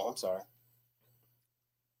 Oh, I'm sorry.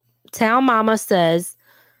 Town Mama says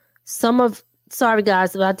sorry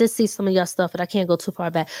guys, but I did see some of your stuff, but I can't go too far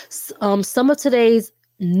back. Some of today's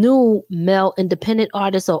new male independent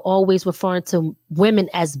artists are always referring to women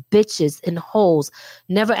as bitches and hoes,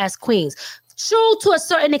 never as queens. True to a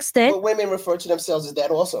certain extent. But women refer to themselves as that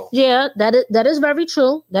also. Yeah, that is very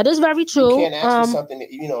true. That is very true. You can't ask for something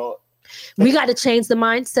that, we got to change the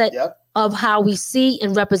mindset of how we see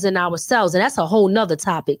and represent ourselves. And that's a whole nother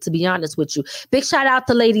topic, to be honest with you. Big shout out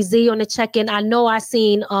to Lady Z on the check-in. I know I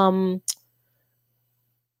seen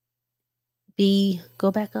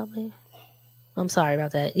go back up here. I'm sorry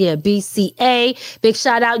about that. Yeah, BCA. Big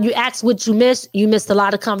shout out. You asked what you missed. You missed a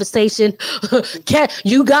lot of conversation.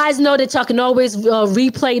 You guys know that y'all can always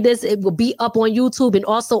replay this. It will be up on YouTube and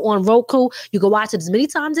also on Roku. You can watch it as many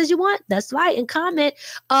times as you want. That's right. And comment.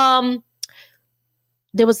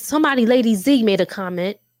 There was somebody, Lady Z made a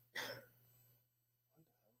comment.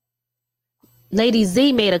 Lady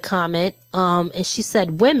Z made a comment, and she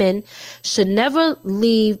said women should never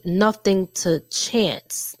leave nothing to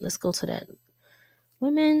chance. Let's go to that.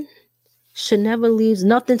 Women should never leave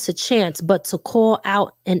nothing to chance, but to call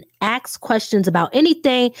out and ask questions about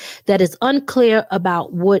anything that is unclear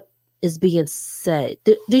about what is being said.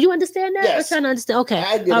 Do you understand that? Yes. I'm trying to understand.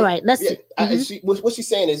 Okay. All right. Let's see. What she's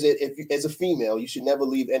saying is that if as a female, you should never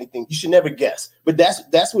leave anything. You should never guess. But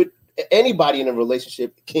that's what anybody in a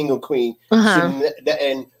relationship, king or queen,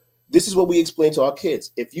 and this is what we explain to our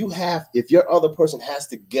kids. If your other person has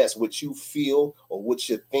to guess what you feel or what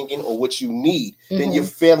you're thinking or what you need, then you're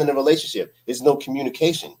failing the relationship. There's no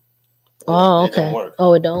communication. Oh, okay. It don't work.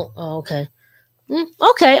 Oh, it don't. Oh, okay.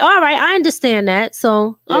 Okay. All right. I understand that.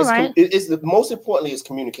 So, all right. It's the most importantly is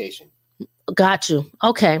communication. Got you.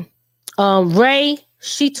 Okay. Ray,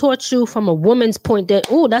 she taught you from a woman's point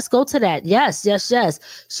let's go to that. Yes.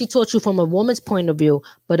 She taught you from a woman's point of view,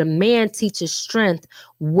 but a man teaches strength,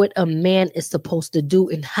 what a man is supposed to do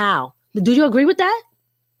and how. Do you agree with that?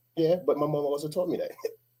 Yeah, but my mom also taught me that.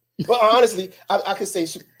 But honestly, I could say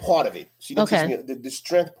she's part of it. She didn't teach me the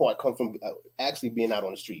strength part comes from actually being out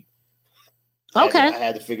on the street. I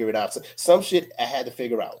had to figure it out. Some shit I had to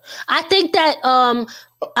figure out. I think that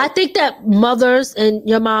mothers and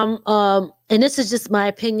your mom, and this is just my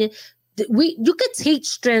opinion, you could teach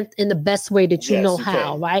strength in the best way that you know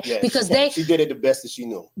how, right? Yes, because she did it the best that she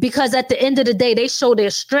knew. Because at the end of the day, they show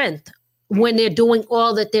their strength when they're doing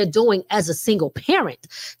all that they're doing as a single parent.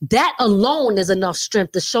 That alone is enough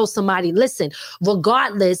strength to show somebody, listen,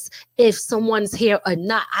 regardless if someone's here or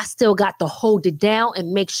not, I still got to hold it down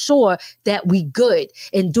and make sure that we good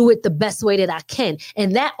and do it the best way that I can.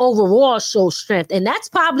 And that overall shows strength. And that's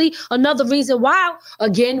probably another reason why,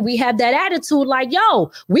 again, we have that attitude like, yo,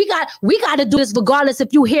 we got to do this regardless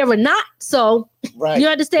if you here or not. So you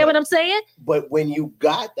understand what I'm saying? But when you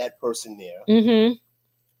got that person there,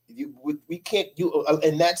 we can't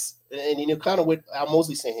and that's kind of what I'm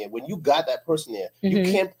mostly saying here. When you got that person there, you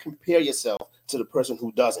can't compare yourself to the person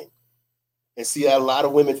who doesn't. And see, a lot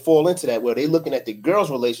of women fall into that where they're looking at the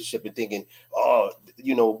girl's relationship and thinking, oh,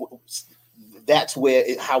 that's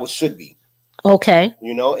how it should be. Okay.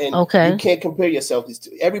 And you can't compare yourself.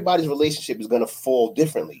 Everybody's relationship is going to fall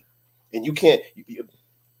differently. And you can't,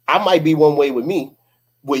 I might be one way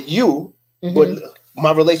with you, but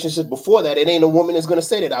my relationship before that, it ain't a woman that's going to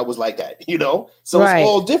say that I was like that, So It's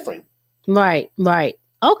all different. Right.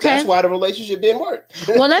 Okay. That's why the relationship didn't work.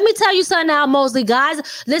 Well, let me tell you something now, Mosley.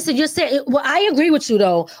 Guys, listen, you're saying, well, I agree with you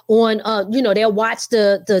though, on, they'll watch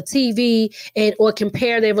the TV or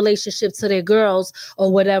compare their relationship to their girls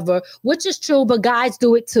or whatever, which is true, but guys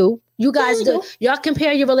do it too. You guys y'all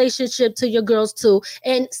compare your relationship to your girls too.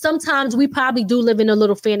 And sometimes we probably do live in a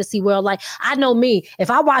little fantasy world. Like, I know me, if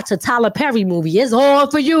I watch a Tyler Perry movie, it's hard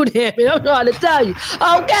for you then. I'm trying to tell you.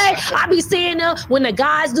 Okay. I be seeing them when the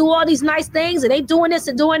guys do all these nice things and they doing this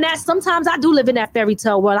and doing that. Sometimes I do live in that fairy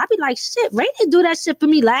tale world. I be like, shit, Ray didn't do that shit for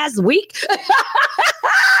me last week.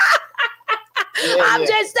 I'm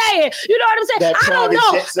just saying, you know what I'm saying? I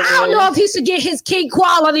don't know if he should get his king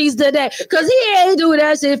qualities today because he ain't doing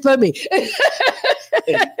that shit for me.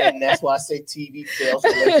 and that's why I say TV fails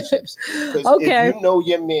relationships. Because if you know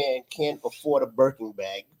your man can't afford a Birkin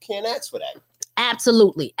bag, you can't ask for that.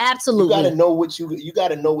 Absolutely. You gotta know what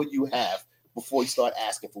you have before you start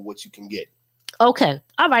asking for what you can get. Okay.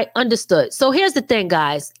 All right. Understood. So here's the thing,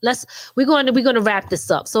 guys. We're going to wrap this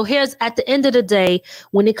up. So here's, at the end of the day,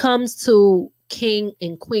 when it comes to king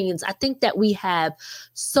and queens, I think that we have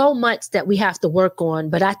so much that we have to work on,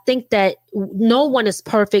 but I think that no one is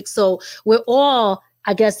perfect. So we're all,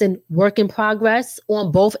 I guess, in work in progress on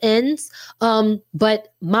both ends.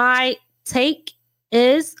 But my take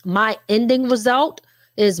is, my ending result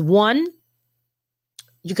is, one,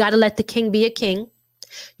 you got to let the king be a king.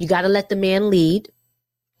 You got to let the man lead.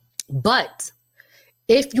 But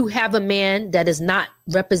if you have a man that is not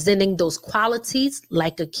representing those qualities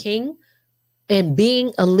like a king and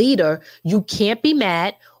being a leader, you can't be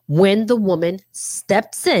mad when the woman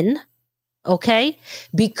steps in, okay?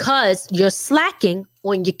 Because you're slacking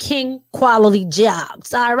on your king quality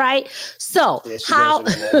jobs, all right? So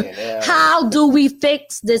how do we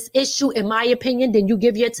fix this issue, in my opinion? Then you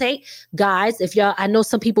give your take. Guys, I know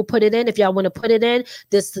some people put it in, if y'all want to put it in,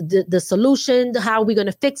 the solution, how are we going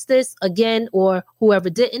to fix this again, or whoever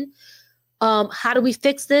didn't. How do we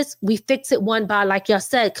fix this? We fix it one by, like y'all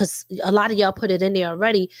said, because a lot of y'all put it in there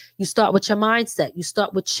already. You start with your mindset. You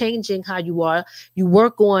start with changing how you are. You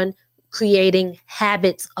work on creating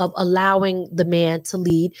habits of allowing the man to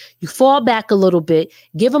lead. You fall back a little bit,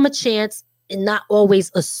 give him a chance, and not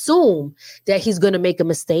always assume that he's going to make a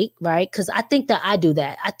mistake, right? Because I think that I do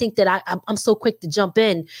that. I think that I'm so quick to jump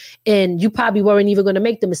in, and you probably weren't even going to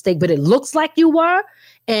make the mistake, but it looks like you were.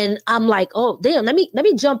 And I'm like, oh, damn, let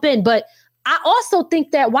me jump in. But I also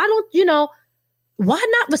think that why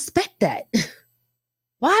not respect that?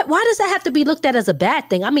 Why does that have to be looked at as a bad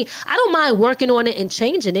thing? I mean, I don't mind working on it and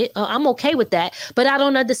changing it. I'm okay with that. But I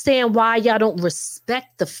don't understand why y'all don't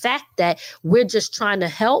respect the fact that we're just trying to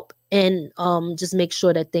help and just make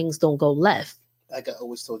sure that things don't go left. Like I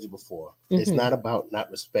always told you before, it's not about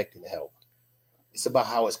not respecting help. It's about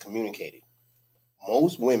how it's communicated.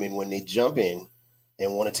 Most women, when they jump in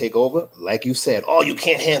and want to take over, like you said, oh, you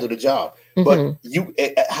can't handle the job. But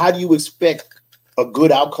how do you expect a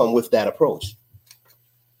good outcome with that approach?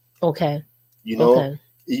 Okay.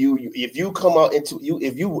 If you come out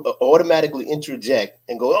if you automatically interject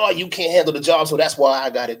and go, oh, you can't handle the job, so that's why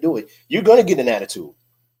I got to do it, you're gonna get an attitude.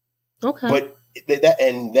 Okay. But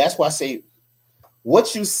that's why I say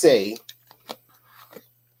what you say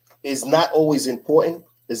is not always important.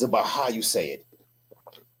 It's about how you say it.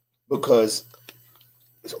 Because,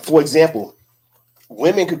 for example,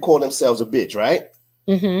 women could call themselves a bitch, right?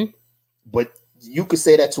 Mm-hmm. But you could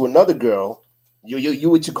say that to another girl. You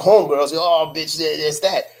with your homegirls, oh, bitch, this,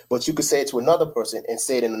 that. But you could say it to another person and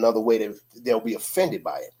say it in another way that they'll be offended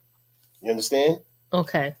by it. You understand?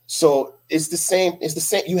 Okay. So it's the same.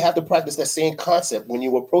 You have to practice that same concept when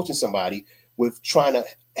you're approaching somebody with trying to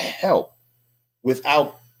help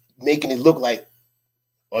without making it look like,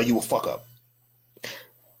 oh, you a fuck up.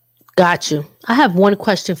 Got you. I have one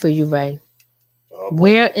question for you, Ray. Okay.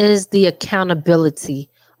 Where is the accountability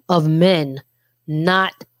of men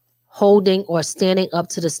not holding or standing up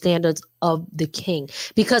to the standards of the king?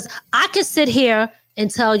 Because I could sit here and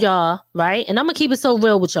tell y'all, right? And I'm going to keep it so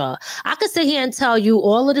real with y'all. I could sit here and tell you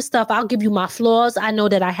all of the stuff. I'll give you my flaws. I know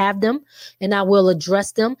that I have them and I will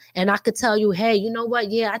address them. And I could tell you, hey, you know what?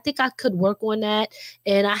 Yeah, I think I could work on that.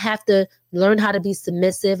 And I have to learn how to be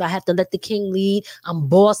submissive. I have to let the king lead. I'm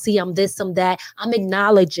bossy. I'm this, I'm that. I'm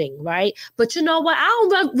acknowledging, right? But you know what? I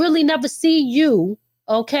don't really never see you,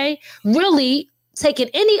 okay, really taking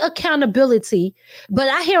any accountability, but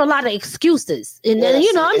I hear a lot of excuses. And then,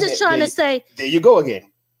 I'm just trying to say. There you go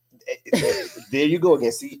again. There you go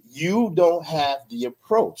again. See, you don't have the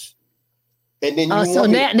approach. And then now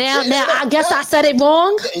I guess I said it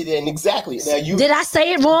wrong. And exactly. Now did I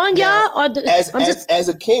say it wrong, y'all? Or as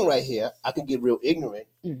a king right here, I can get real ignorant,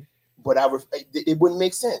 but it wouldn't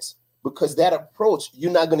make sense because that approach,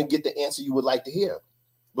 you're not going to get the answer you would like to hear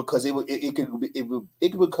because it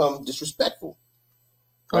could become disrespectful.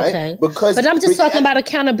 Right? Okay. But I'm just talking about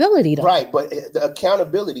accountability, though. Right, but the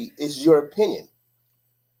accountability is your opinion.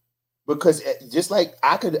 Because just like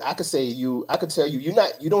I could tell you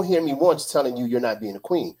you don't hear me once telling you you're not being a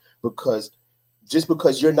queen because just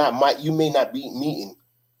because you may not be meeting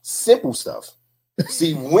simple stuff.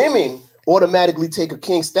 See, women automatically take a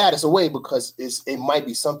king status away because it might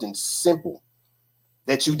be something simple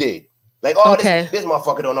that you did. Like, this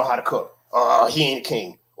motherfucker don't know how to cook. He ain't a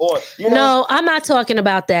king. Or, No, I'm not talking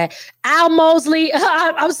about that. Al Mosley,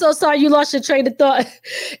 I'm so sorry you lost your train of thought.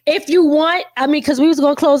 If you want, because we was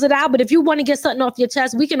going to close it out, but if you want to get something off your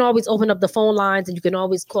chest, we can always open up the phone lines and you can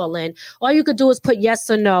always call in. All you could do is put yes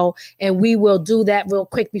or no, and we will do that real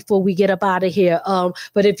quick before we get up out of here.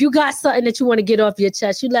 But if you got something that you want to get off your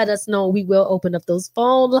chest, you let us know. We will open up those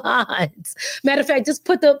phone lines. Matter of fact, just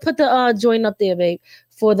put the join up there, babe,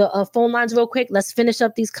 for the phone lines real quick. Let's finish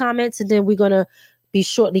up these comments, and then we're going to be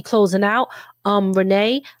shortly closing out.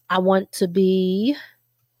 Renee, I want to be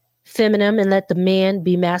feminine and let the man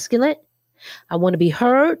be masculine. I want to be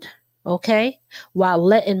heard, okay, while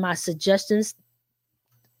letting my suggestions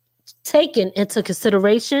taken into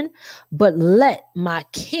consideration, but let my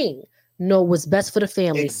king know what's best for the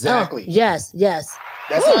family. Exactly. Yes. That's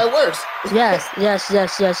how it works. Yes.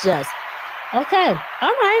 Okay. All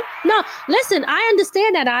right. No, listen, I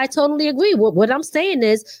understand that. I totally agree. What I'm saying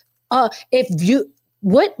is,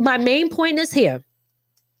 what my main point is here,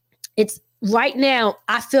 it's right now,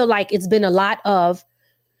 I feel like it's been a lot of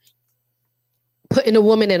putting a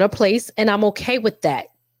woman in her place, and I'm okay with that,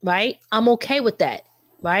 right? I'm okay with that,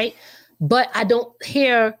 right? But I don't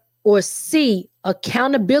hear or see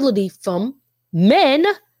accountability from men.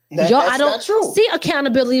 I don't see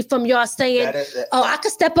accountability from y'all saying, I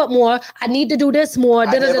could step up more. I need to do this more.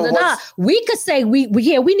 We could say we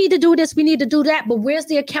need to do this. We need to do that. But where's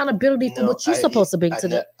the accountability for what you're supposed to bring to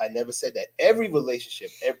them? I never said that. Every relationship,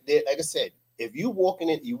 like I said, if you walk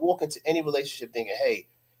into any relationship thinking, hey,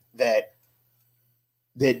 that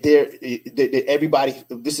everybody,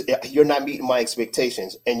 you're not meeting my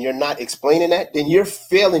expectations, and you're not explaining that, then you're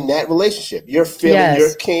failing that relationship. You're failing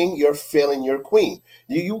your king. You're failing your queen.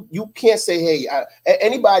 You can't say, hey,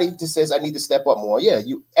 anybody that says I need to step up more. Yeah,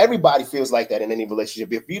 everybody feels like that in any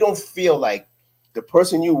relationship. If you don't feel like the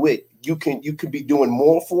person you with, you could be doing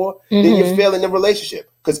more for, then you're failing the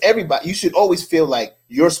relationship. Because you should always feel like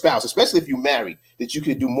your spouse, especially if you're married, that you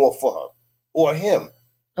could do more for her or him.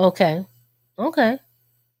 Okay.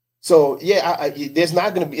 So there's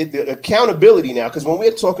not going to be the accountability now, because when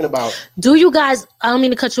we're talking about, do you guys? I don't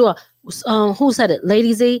mean to cut you off. Who said it,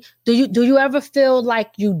 Lady Z? Do you ever feel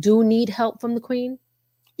like you do need help from the queen?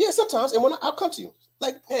 Yeah, sometimes, and when I'll come to you,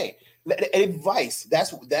 like, hey, advice.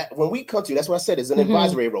 That's when we come to you. That's what I said. It's an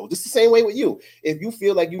advisory role. Just the same way with you. If you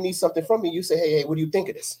feel like you need something from me, you say, hey, what do you think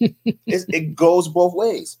of this? It goes both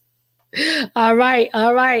ways. All right.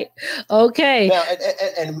 Okay. Now,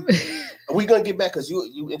 and we're gonna get back because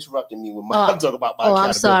you interrupted me with my. I'm talking about my.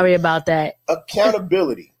 I'm sorry about that.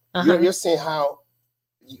 Accountability. You're saying how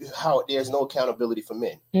there's no accountability for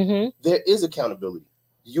men. There is accountability.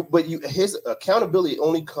 His accountability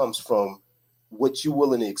only comes from what you're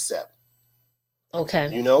willing to accept. Okay.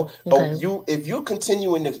 If you're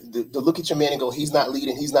continuing to look at your man and go, he's not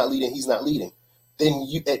leading, then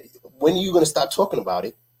when are you going to stop talking about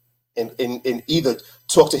it and either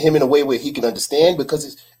talk to him in a way where he can understand,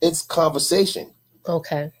 because it's conversation.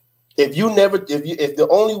 Okay. If the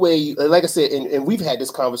only way, like I said, and we've had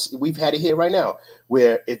this conversation, we've had it here right now,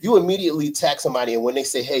 where if you immediately attack somebody and when they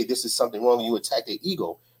say, hey, this is something wrong, you attack their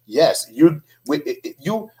ego. Yes,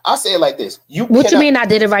 I'll say it like this. What you mean I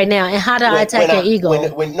did it right now? And how did I attack your ego?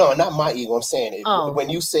 No, not my ego. I'm saying it. When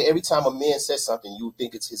you say, every time a man says something, you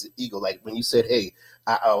think it's his ego. Like when you said, hey,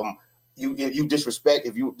 you disrespect,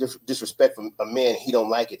 if you disrespect from a man, he don't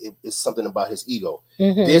like it. It's something about his ego.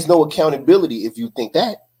 There's no accountability if you think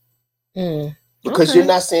that. Because you're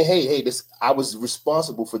not saying, hey, I was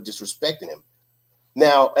responsible for disrespecting him.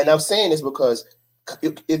 Now, and I'm saying this because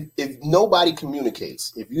if nobody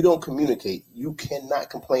communicates, if you don't communicate, you cannot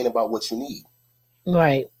complain about what you need.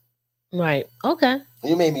 Right. Right. Okay.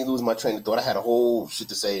 You made me lose my train of thought. I had a whole shit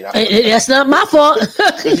to say. That's not my fault.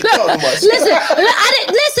 Listen, listen.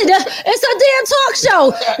 It's a damn talk show.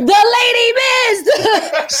 The Lady Miz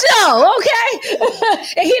show, okay?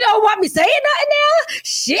 And he don't want me saying nothing now?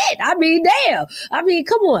 Shit. I mean, damn. I mean,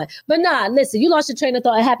 come on. But nah, listen, you lost your train of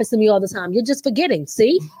thought. It happens to me all the time. You're just forgetting.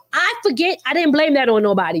 See? I forget. I didn't blame that on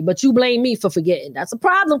nobody, but you blame me for forgetting. That's a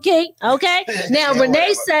problem, King. Okay? Now,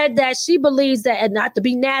 Renee said that she believes that, and not to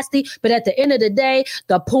be nasty, but at the end of the day,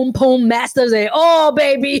 the Poom Poom Masters ain't all,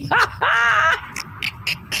 baby.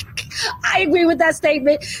 I agree with that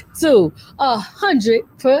statement too.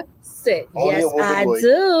 100%. Yes, I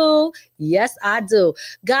do. Yes, I do.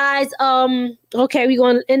 Guys, okay, we're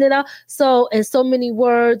gonna end it up. So, in so many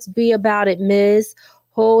words, be about it, Miz.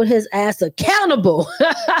 Hold his ass accountable.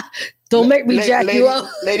 Don't make me jack you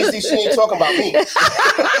up. Ladies, she ain't talking about me.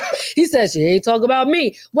 He said she ain't talking about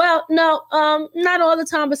me. Well, no, not all the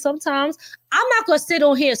time, but sometimes. I'm not going to sit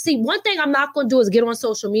on here. See, one thing I'm not going to do is get on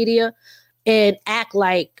social media and act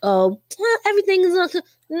like, everything is okay.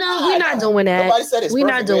 No, we're not doing that. Nobody said it's we're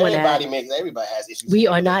perfect. not doing everybody that. Everybody has issues. We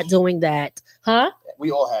are not doing that. Huh?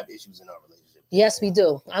 We all have issues in our relationship. Yes, we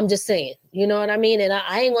do. I'm just saying. You know what I mean? And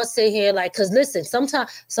I ain't going to sit here like, because listen, sometimes,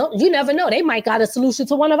 you never know. They might got a solution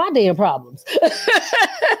to one of our damn problems.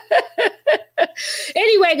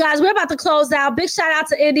 Anyway, guys, we're about to close out. Big shout out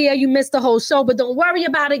to India. You missed the whole show, but don't worry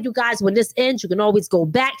about it. You guys, when this ends, you can always go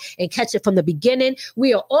back and catch it from the beginning.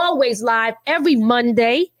 We are always live every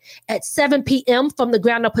Monday at 7 p.m. from the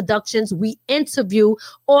Ground Up Productions. We interview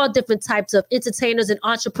all different types of entertainers and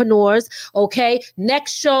entrepreneurs. Okay.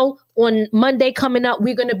 Next show on Monday coming up,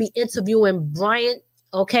 we're going to be interviewing Brian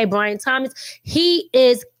Thomas.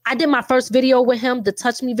 I did my first video with him, the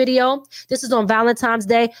Touch Me video. This is on Valentine's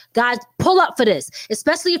Day. Guys, pull up for this,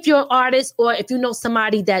 especially if you're an artist or if you know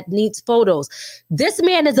somebody that needs photos. This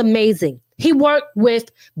man is amazing. He worked with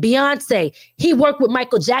Beyonce. He worked with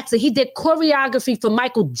Michael Jackson. He did choreography for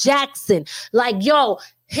Michael Jackson. Like, yo,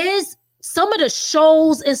 some of the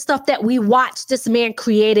shows and stuff that we watched, this man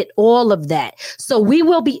created all of that. So we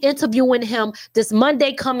will be interviewing him this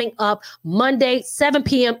Monday coming up, Monday, 7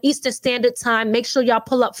 p.m. Eastern Standard Time. Make sure y'all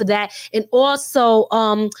pull up for that. And also,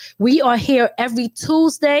 we are here every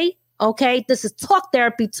Tuesday. Okay, this is Talk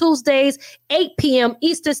Therapy Tuesdays, 8 p.m.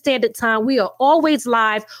 Eastern Standard Time. We are always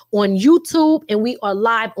live on YouTube and we are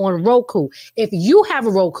live on Roku. If you have a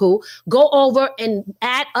Roku, go over and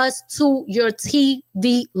add us to your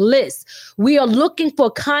TV list. We are looking for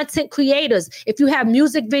content creators. If you have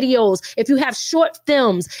music videos, if you have short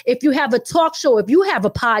films, if you have a talk show, if you have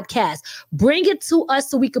a podcast, bring it to us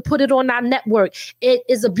so we can put it on our network. It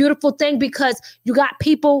is a beautiful thing because you got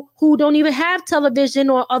people who don't even have television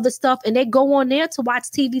or other stuff, and they go on there to watch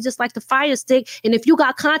TV just like the Fire Stick. And if you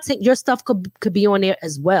got content, your stuff could be on there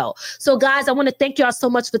as well. So guys, I want to thank y'all so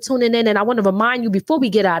much for tuning in. And I want to remind you before we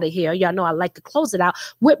get out of here, y'all know I like to close it out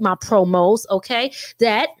with my promos, okay,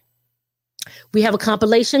 that we have a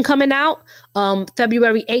compilation coming out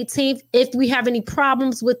February 18th. If we have any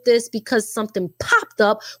problems with this because something popped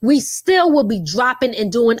up, we still will be dropping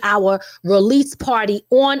and doing our release party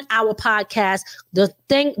on our podcast. The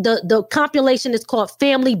compilation is called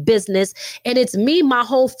Family Business, and it's me, my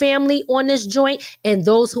whole family on this joint, and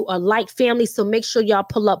those who are like family. So make sure y'all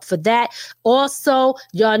pull up for that. Also,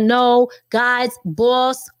 y'all know, guys,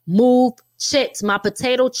 Boss Move chips, my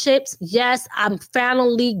potato chips. Yes, I'm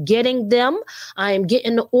finally getting them. I am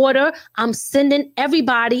getting the order. I'm sending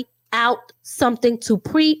everybody out something to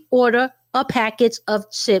pre-order a package of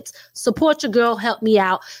chips. Support your girl. Help me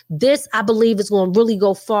out. This, I believe, is going to really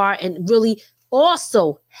go far and really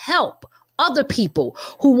also help other people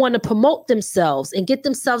who want to promote themselves and get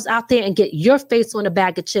themselves out there and get your face on a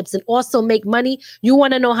bag of chips and also make money. You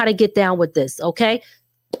want to know how to get down with this, okay?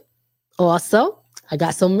 Also, I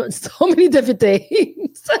got so many different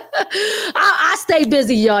things. I stay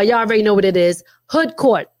busy, y'all. Y'all already know what it is. Hood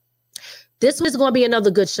Court. This was going to be another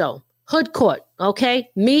good show. Hood Court, okay?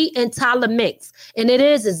 Me and Tyler Mix. And it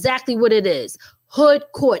is exactly what it is. Hood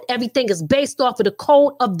Court. Everything is based off of the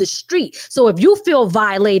code of the street. So if you feel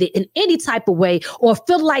violated in any type of way or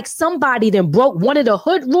feel like somebody then broke one of the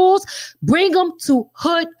hood rules, bring them to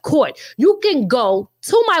Hood Court. You can go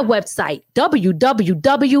to my website,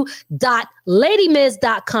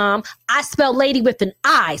 www.ladymiz.com. I spell lady with an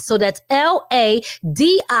I, so that's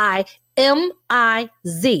LADIMIZ.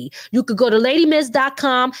 You could go to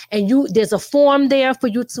ladymiz.com and there's a form there for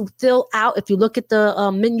you to fill out. If you look at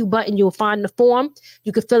the menu button, you'll find the form.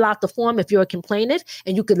 You could fill out the form if you're a complainant,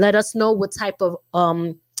 and you could let us know what type of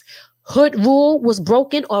hood rule was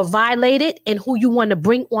broken or violated and who you want to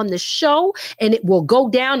bring on the show, and it will go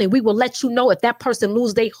down and we will let you know if that person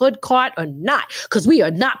lose their hood card or not, because we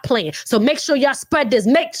are not playing. So make sure y'all spread this.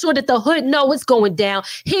 Make sure that the hood know it's going down.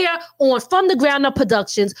 Here on From the Ground Up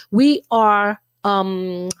Productions, we are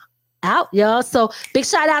out, y'all. So big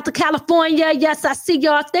shout out to California. Yes, I see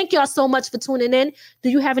y'all. Thank y'all so much for tuning in. Do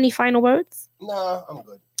you have any final words? No, I'm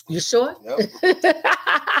good. You sure? Yep.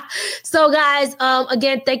 So guys,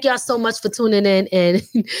 again, thank y'all so much for tuning in, and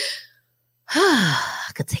I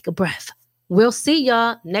could take a breath. We'll see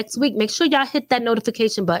y'all next week. Make sure y'all hit that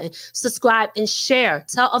notification button, subscribe, and share.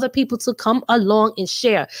 Tell other people to come along and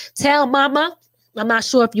share. Tell mama, I'm not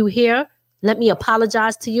sure if you hear. Let me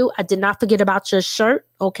apologize to you. I did not forget about your shirt,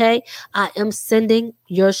 okay? I am sending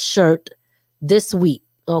your shirt this week.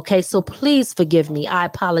 Okay, so please forgive me. I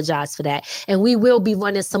apologize for that. And we will be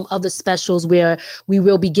running some other specials where we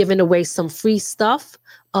will be giving away some free stuff.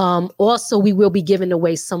 Also, we will be giving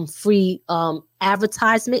away some free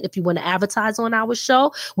advertisement. If you want to advertise on our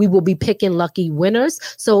show, we will be picking lucky winners.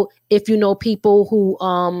 So if you know people who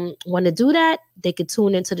want to do that, they can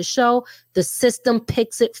tune into the show. The system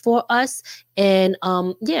picks it for us. And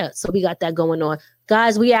yeah, so we got that going on.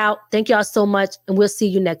 Guys, we out. Thank y'all so much. And we'll see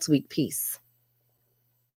you next week. Peace.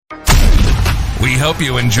 We hope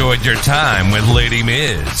you enjoyed your time with Lady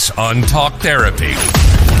Miz on Talk Therapy.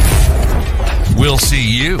 We'll see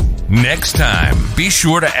you next time. Be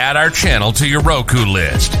sure to add our channel to your Roku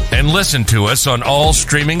list and listen to us on all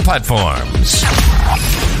streaming platforms.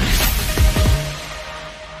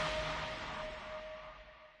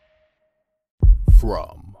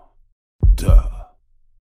 From the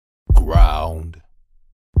ground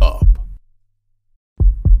up.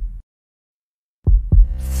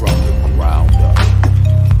 From the ground up.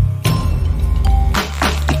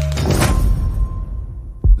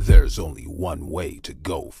 There's only one way to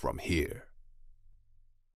go from here.